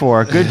on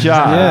for. Good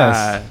job.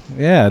 Yes.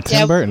 Yeah,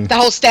 Tim Burton. The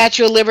whole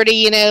Statue of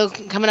Liberty,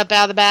 coming up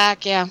out of the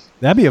back. Yeah.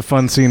 That'd be a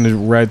fun scene to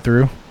ride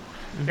through.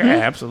 Yeah,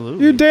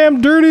 absolutely. You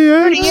damn dirty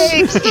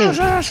apes.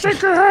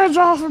 Stick your hands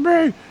off of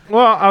me.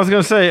 Well, I was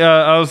going to say,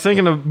 I was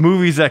thinking of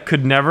movies that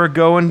could never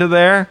go into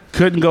there.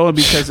 Couldn't go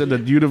because of the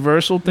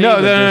Universal thing?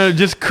 No,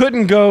 just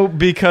couldn't go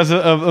because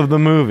of the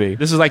movie.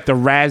 This is like the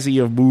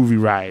Razzie of movie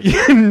rides.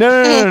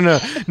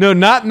 No,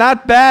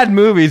 not bad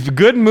movies,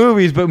 good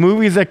movies, but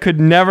movies that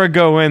could never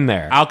go in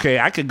there. Okay,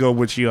 I could go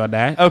with you on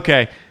that.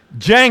 Okay,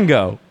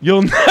 Django.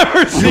 You'll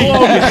never see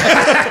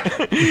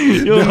that.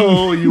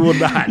 No, you will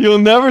not. You'll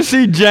never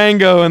see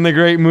Django in the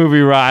Great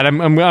Movie Ride. I'm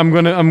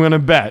gonna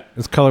bet.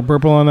 Is Color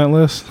Purple on that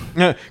list?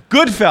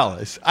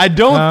 Goodfellas. I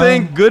don't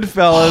think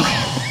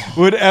Goodfellas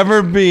would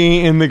ever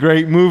be in the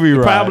Great Movie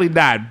Ride. Probably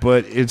not,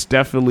 but it's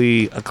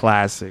definitely a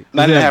classic.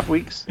 9.5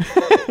 weeks.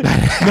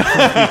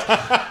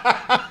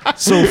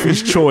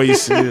 Sophie's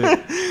Choice.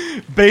 Yeah.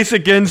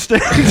 Basic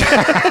Instinct.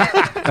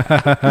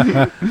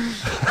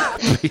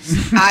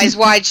 Eyes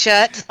Wide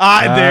Shut.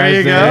 There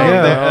you go.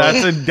 There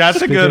you go.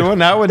 That's a good one.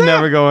 That would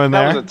never go in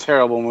there. That was a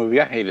terrible movie.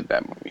 I hated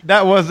that movie.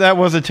 That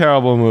was a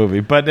terrible movie.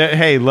 But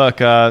hey, look,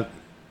 you got.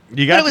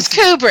 But it was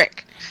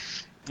Kubrick.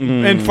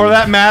 And for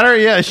that matter,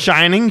 yeah,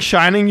 Shining,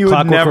 you would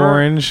Clockwork never.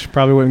 Orange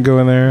probably wouldn't go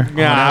in there.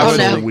 Yeah, That was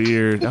no. so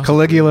weird.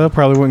 Caligula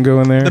probably wouldn't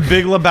go in there. The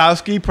Big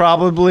Lebowski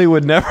probably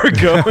would never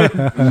go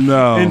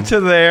No. into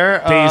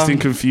there. Dazed and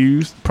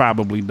Confused?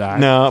 Probably not.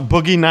 No,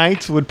 Boogie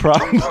Nights would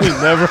probably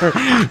never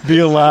be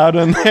allowed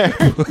in there.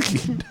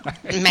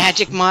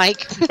 Magic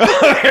Mike.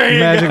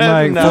 Magic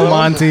Mike, No. Full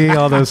Monty,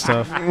 all those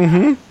stuff.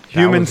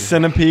 Human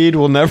Centipede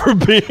will never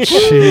be.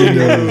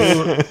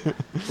 Jesus.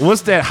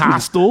 What's that?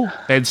 Hostel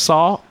and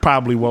Saw?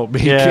 Probably won't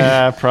make it.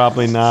 Yeah,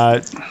 probably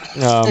not.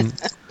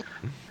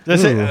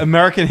 Does it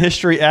American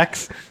History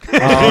X? Would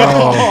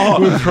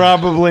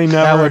probably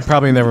That never. would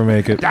probably never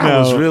make it. That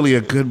was really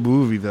a good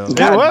movie, though.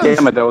 God was.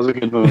 damn it, that was a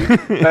good movie.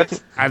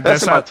 That's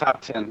that's in my not- top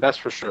 10. That's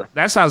for sure.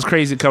 That sounds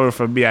crazy coming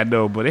from me, I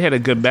know, but it had a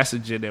good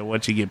message in there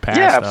once you get past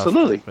Yeah, stuff.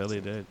 absolutely. It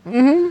really did.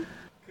 Mm-hmm.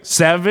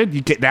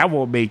 7, that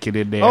won't make it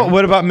in there. Oh,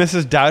 what about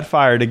Mrs.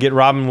 Doubtfire to get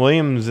Robin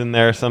Williams in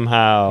there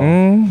somehow?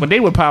 But they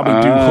would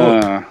probably do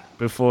Hook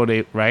before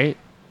they, right?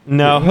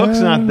 No, Hook's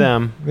not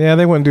them. Yeah,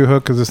 they wouldn't do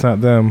Hook because it's not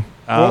them.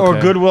 Or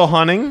Okay. Good Will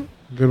Hunting.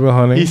 Good Will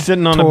Hunting. He's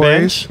sitting on a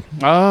Toys. bench.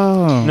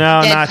 Oh.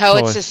 No, Dead not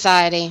Poets Toys.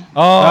 Society.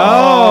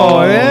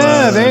 Oh,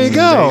 yeah, there you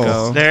go.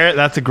 go. There,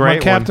 that's a great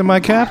My Captain, My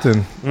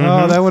Captain.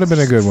 Oh, that would have been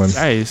a good one.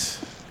 Nice.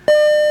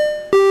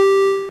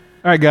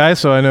 All right, guys.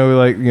 So I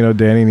know,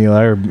 Danny and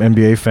Eli are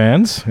NBA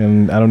fans,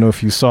 and I don't know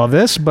if you saw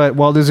this, but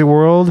Walt Disney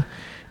World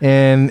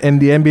and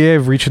the NBA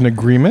have reached an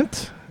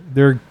agreement.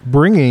 They're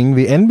bringing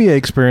the NBA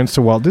experience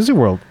to Walt Disney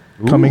World,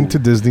 coming to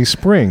Disney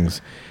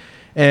Springs.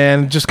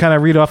 And just kind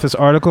of read off this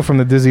article from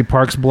the Disney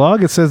Parks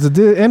blog. It says the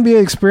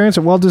NBA experience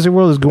at Walt Disney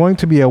World is going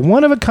to be a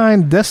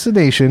one-of-a-kind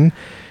destination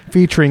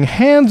featuring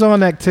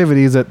hands-on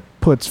activities that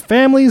puts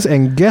families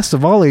and guests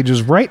of all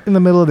ages right in the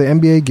middle of the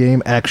NBA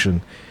game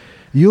action.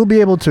 You'll be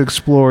able to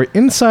explore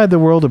inside the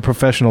world of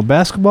professional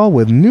basketball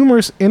with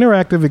numerous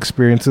interactive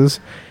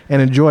experiences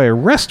and enjoy a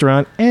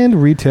restaurant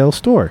and retail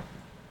store.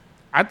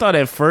 I thought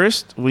at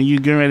first, when you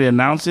get ready to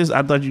announce this,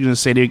 I thought you were going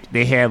to say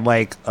they had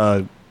like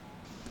a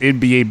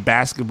NBA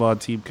basketball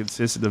team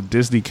consisted of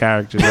Disney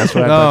characters. That's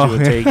what I thought you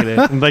were taking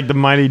it. Like the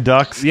Mighty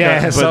Ducks.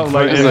 Yeah, but something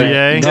for like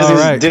NBA. All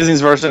right. Disney's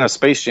version of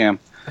Space Jam.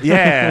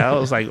 Yeah, I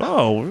was like,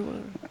 oh,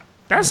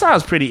 that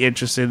sounds pretty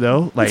interesting,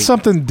 though. Like, It's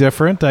something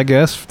different, I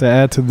guess, to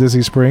add to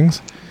Disney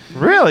Springs.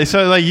 Really?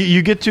 So like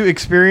you get to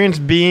experience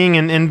being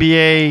an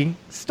NBA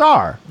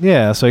star.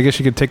 Yeah, so I guess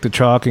you could take the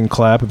chalk and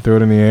clap and throw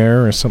it in the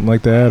air or something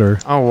like that. Or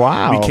Oh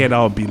wow. we can't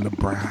all be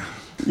LeBron.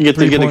 You get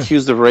to get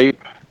accused of rape.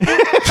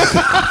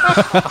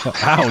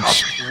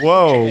 ouch,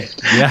 Whoa.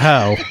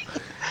 yeah,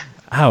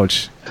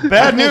 ouch.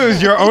 Bad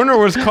news, your owner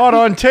was caught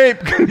on tape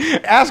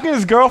asking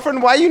his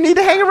girlfriend why you need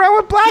to hang around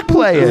with black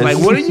players. Like,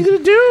 what are you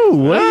gonna do?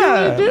 What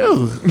are you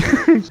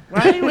gonna do?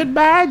 Why are you with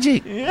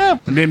Magic? Yeah.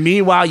 And then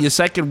meanwhile, your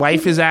second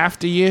wife is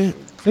after you.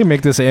 They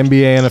make this an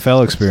NBA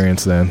NFL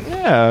experience then.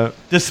 Yeah.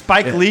 Does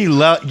Spike Lee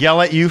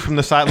yell at you from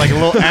the side like a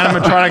little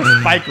animatronic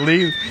Spike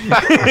Lee?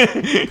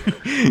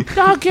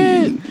 Dunk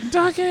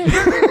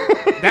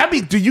it. That'd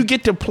be. Do you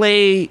get to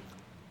play?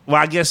 Well,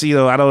 I guess I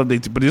don't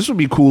think, but this would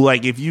be cool.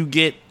 Like if you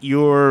get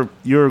your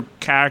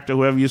character,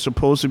 whoever you're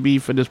supposed to be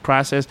for this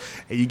process,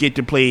 and you get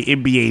to play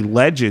NBA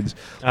legends.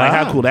 Like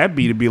how cool that'd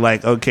be to be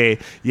like, okay,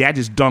 yeah, I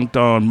just dunked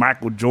on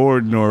Michael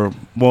Jordan, or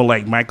more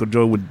like Michael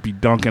Jordan would be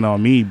dunking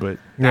on me. But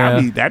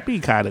that'd be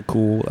kind of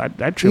cool.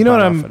 I'd trip out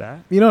off of that.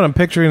 You know what I'm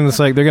picturing? It's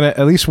like they're gonna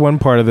at least one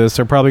part of this.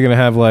 They're probably gonna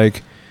have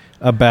like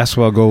a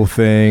basketball goal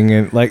thing,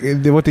 and like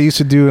what they used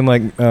to do in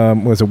like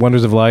was it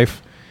Wonders of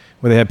Life,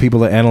 where they had people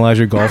that analyze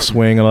your golf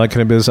swing and all that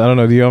kind of business. I don't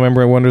know. Do you all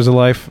remember Wonders of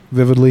Life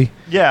vividly?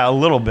 Yeah, a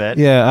little bit.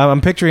 Yeah,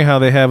 I'm picturing how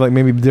they have like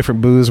maybe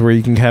different booths where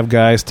you can have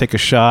guys take a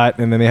shot,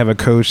 and then they have a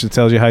coach that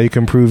tells you how you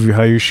can improve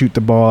how you shoot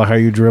the ball, how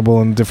you dribble,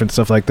 and different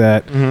stuff like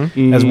that.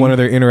 As one of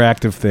their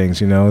interactive things,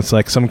 it's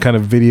like some kind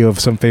of video of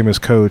some famous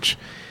coach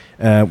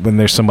when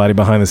there's somebody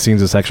behind the scenes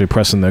that's actually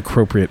pressing the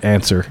appropriate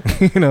answer,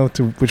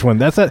 to which one.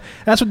 That's what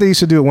they used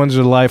to do at Wonders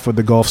of Life with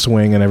the golf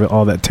swing and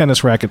all that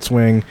tennis racket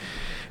swing.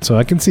 So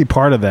I can see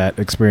part of that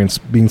experience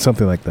being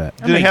something like that.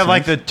 Do they have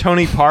like the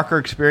Tony Parker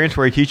experience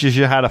where he teaches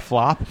you how to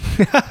flop? Or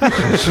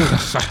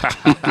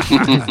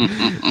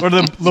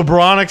the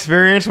LeBron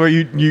experience where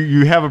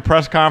you have a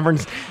press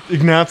conference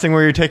announcing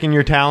where you're taking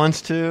your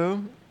talents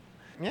to?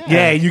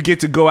 Yeah, you get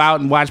to go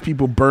out and watch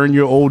people burn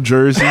your old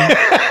jersey.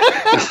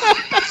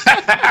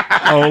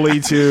 Only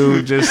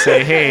to just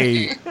say,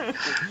 hey,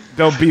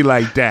 don't be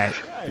like that.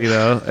 You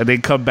know, and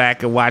then come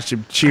back and watch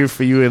him cheer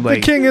for you and The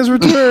like king has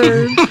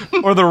returned.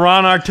 Or the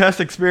Ron Artest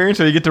experience,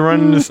 where you get to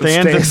run in the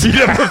stands and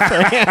beat up a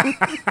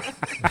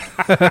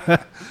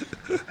fan.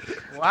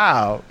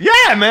 Wow.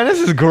 Yeah, man, this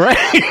is great.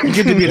 you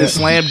get to be in a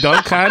slam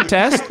dunk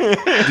contest.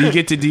 Do you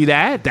get to do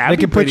that? They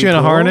can put you in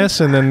a harness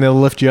and then they'll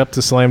lift you up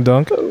to slam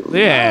dunk.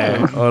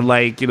 Yeah, or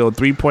like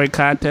 3-point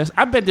contest.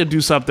 I bet they'll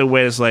do something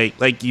where it's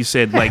like you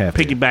said, like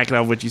piggybacking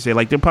off what you said.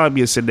 Like there'll probably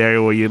be a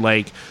scenario where you're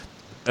like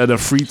the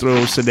free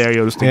throw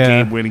scenario is the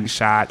game winning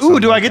shot. Ooh,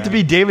 do I get to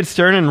be David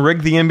Stern and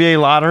rig the NBA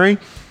lottery?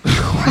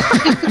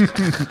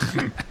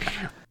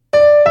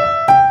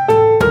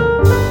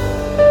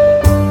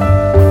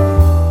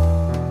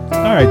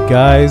 All right,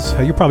 guys,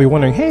 you're probably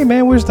wondering, hey,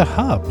 man, where's the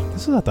hub?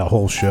 This is not the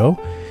whole show.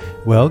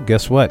 Well,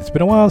 guess what? It's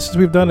been a while since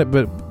we've done it,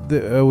 but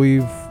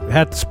we've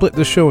had to split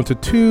the show into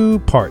 2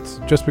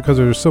 parts just because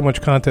there's so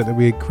much content that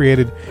we had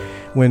created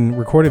when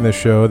recording this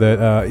show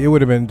that it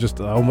would have been just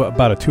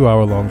about a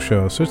 2-hour-long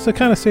show. So it's to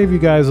kind of save you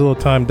guys a little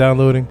time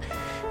downloading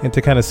and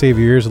to kind of save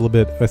your ears a little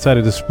bit, I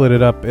decided to split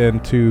it up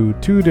into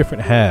 2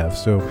 different halves.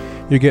 So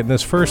you're getting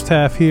this first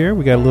half here.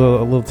 We got a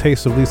little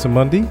taste of Lisa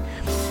Mundy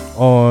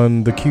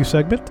on the Q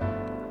segment,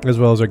 as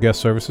well as our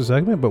guest services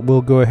segment, but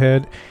we'll go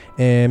ahead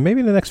and maybe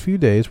in the next few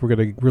days we're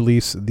going to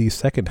release the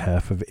second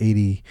half of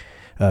 80,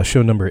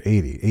 show number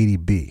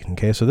 80B.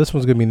 Okay, so this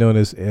one's going to be known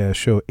as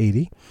show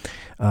 80,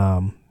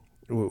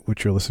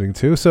 which you're listening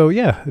to. So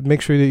yeah,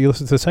 make sure that you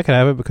listen to the second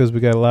half of it because we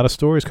got a lot of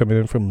stories coming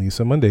in from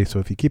Lisa Mundy. So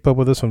if you keep up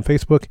with us on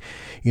Facebook,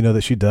 you know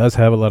that she does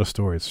have a lot of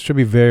stories. Should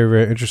be very,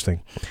 very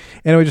interesting.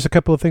 Anyway, just a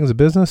couple of things of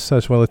business. I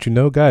just want to let you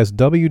know, guys,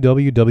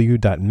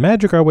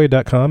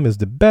 www.magicourway.com is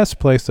the best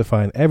place to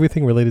find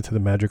everything related to the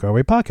Magic Our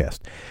Way podcast.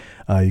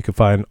 You can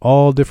find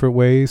all different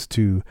ways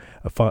to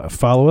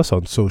follow us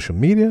on social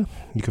media.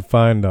 You can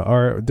find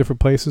our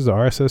different places, the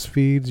RSS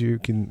feeds. You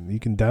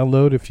can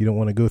download if you don't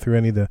want to go through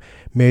any of the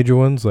major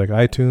ones like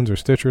iTunes or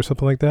Stitcher or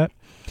something like that.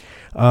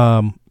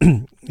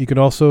 You can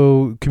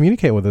also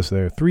communicate with us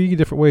there. 3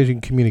 different ways you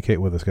can communicate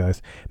with us,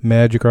 guys.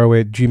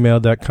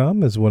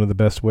 magicourway@gmail.com is one of the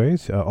best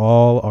ways.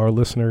 All our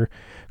listener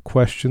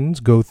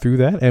questions go through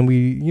that, and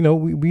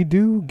we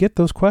do get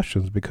those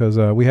questions because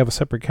we have a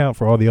separate account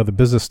for all the other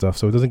business stuff,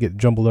 so it doesn't get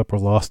jumbled up or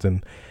lost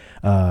in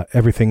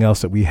everything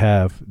else that we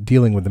have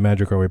dealing with the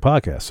Magic Our Way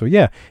podcast. So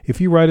yeah, if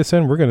you write us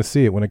in, we're going to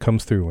see it when it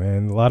comes through,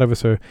 and a lot of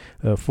us are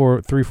 4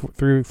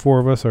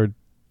 of us are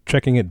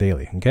checking it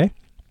daily. Okay.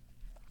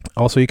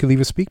 Also, you can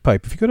leave a speak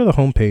pipe. If you go to the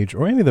homepage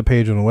or any of the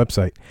page on the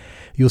website,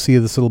 you'll see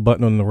this little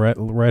button on the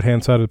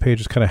right-hand side of the page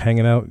is kind of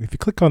hanging out. If you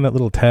click on that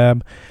little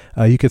tab,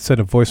 you can send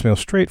a voicemail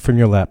straight from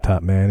your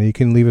laptop, man. And you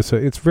can leave us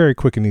it's very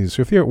quick and easy.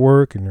 So if you're at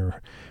work and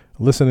you're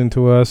listening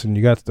to us and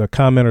you got a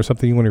comment or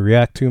something you want to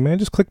react to, man,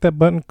 just click that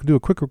button, do a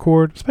quick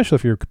record, especially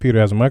if your computer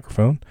has a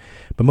microphone.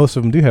 But most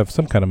of them do have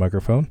some kind of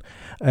microphone.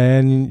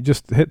 And you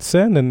just hit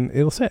send and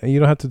it'll send. You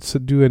don't have to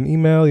do an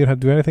email. You don't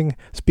have to do anything.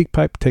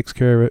 SpeakPipe takes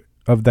care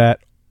of that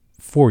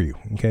for you.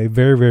 Okay,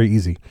 very, very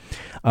easy.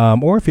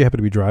 Or if you happen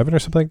to be driving or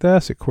something like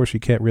that, so of course you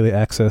can't really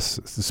access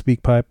the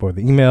SpeakPipe or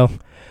the email,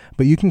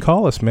 but you can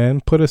call us, man.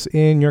 Put us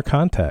in your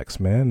contacts,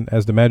 man,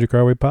 as the Magic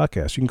Our Way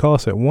podcast. You can call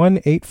us at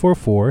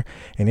 1-844,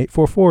 and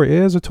 844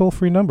 is a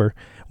toll-free number,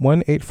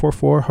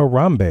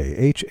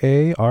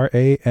 1-844-HARAMBE,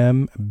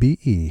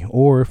 HARAMBE.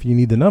 Or if you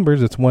need the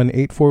numbers, it's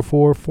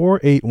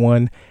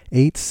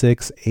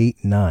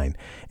 1-844-481-8689.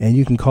 And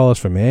you can call us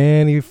from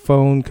any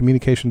phone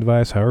communication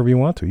device, however you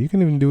want to. You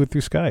can even do it through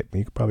Skype.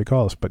 You can probably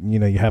call us, but you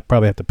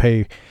probably have to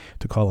pay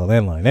to call a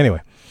landline. Anyway,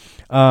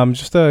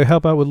 just to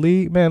help out with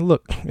Lee, man,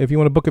 look, if you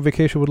want to book a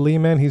vacation with Lee,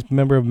 man, he's a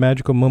member of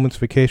Magical Moments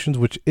Vacations,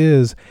 which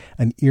is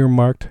an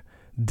earmarked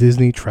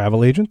Disney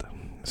travel agent.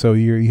 So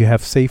you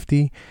have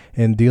safety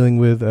in dealing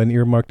with an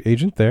earmarked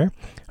agent there.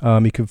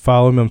 You can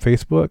follow him on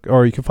Facebook,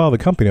 or you can follow the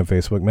company on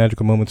Facebook,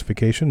 Magical Moments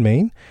Vacation,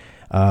 Maine.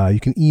 You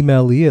can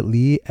email Lee at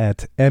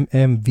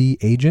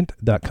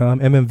lee@mmvagent.com.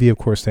 MMV, of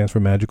course, stands for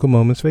Magical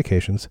Moments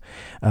Vacations,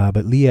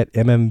 but Lee at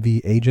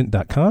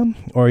mmvagent.com.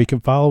 Or you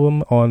can follow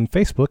him on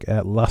Facebook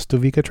at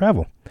Lastovica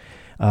Travel.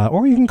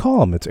 Or you can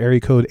call him. It's area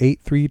code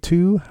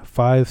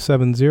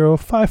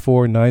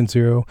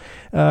 832-570-5490.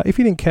 If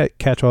you didn't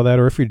catch all that,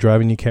 or if you're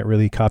driving, you can't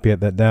really copy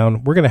that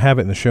down, we're going to have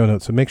it in the show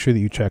notes, so make sure that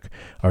you check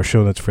our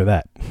show notes for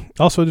that.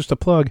 Also, just a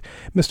plug,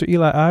 Mr.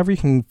 Eli Ivory,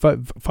 you can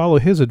follow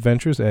his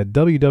adventures at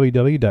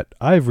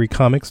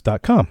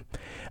www.ivorycomics.com.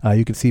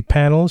 You can see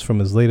panels from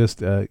his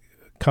latest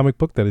comic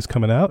book that is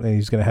coming out, and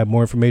he's going to have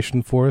more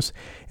information for us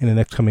in the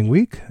next coming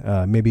week,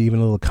 maybe even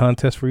a little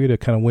contest for you to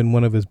kind of win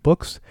one of his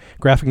books,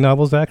 graphic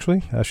novels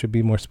actually. I should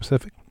be more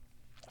specific.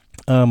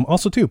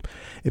 Also too,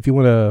 if you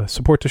want to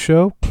support the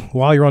show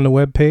while you're on the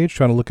web page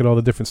trying to look at all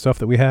the different stuff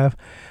that we have,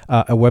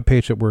 a web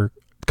page that we're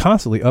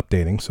constantly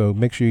updating, so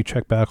make sure you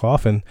check back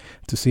often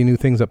to see new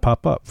things that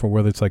pop up, for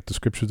whether it's like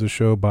descriptions of the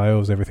show,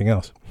 bios, everything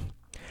else.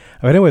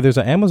 Anyway, there's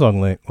an Amazon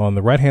link on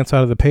the right-hand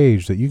side of the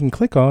page that you can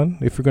click on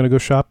if you're going to go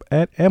shop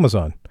at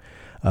Amazon.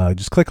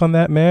 Just click on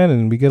that, man,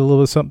 and we get a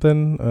little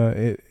something.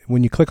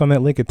 When you click on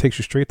that link, it takes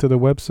you straight to the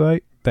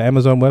website, the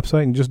Amazon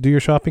website and just do your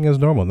shopping as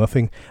normal.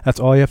 Nothing. That's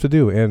all you have to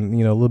do. And,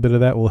 a little bit of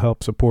that will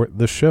help support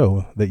the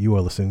show that you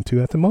are listening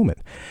to at the moment.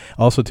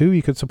 Also, too,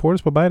 you could support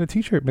us by buying a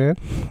t-shirt, man.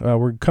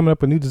 We're coming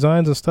up with new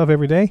designs and stuff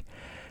every day.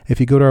 If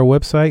you go to our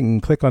website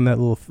and click on that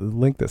little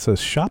link that says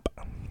shop,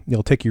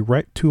 it'll take you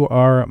right to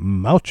our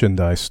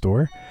merchandise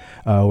store,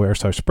 where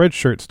it's our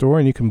Spreadshirt store,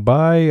 and you can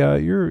buy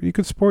you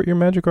could support your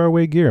Magic Our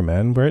Way gear,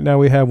 man. Right now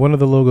we have one of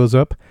the logos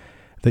up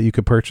that you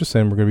could purchase,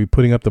 and we're going to be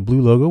putting up the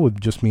blue logo with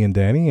just me and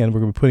Danny, and we're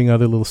going to be putting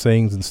other little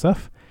sayings and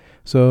stuff.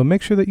 So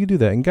make sure that you do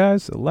that. And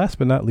guys, last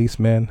but not least,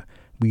 man,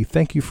 we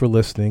thank you for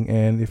listening,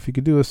 and if you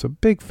could do us a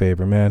big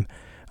favor, man,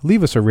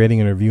 leave us a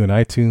rating and review on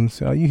iTunes.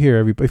 You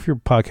hear if you're a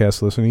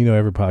podcast listener, you know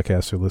every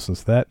podcaster listens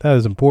to that. That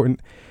is important,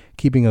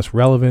 keeping us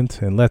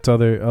relevant and lets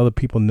other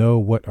people know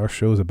what our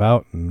show's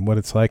about and what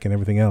it's like and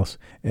everything else.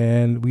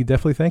 And we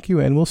definitely thank you,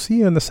 and we'll see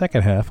you in the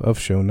second half of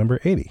show number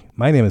 80.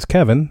 My name is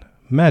Kevin.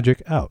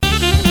 Magic out.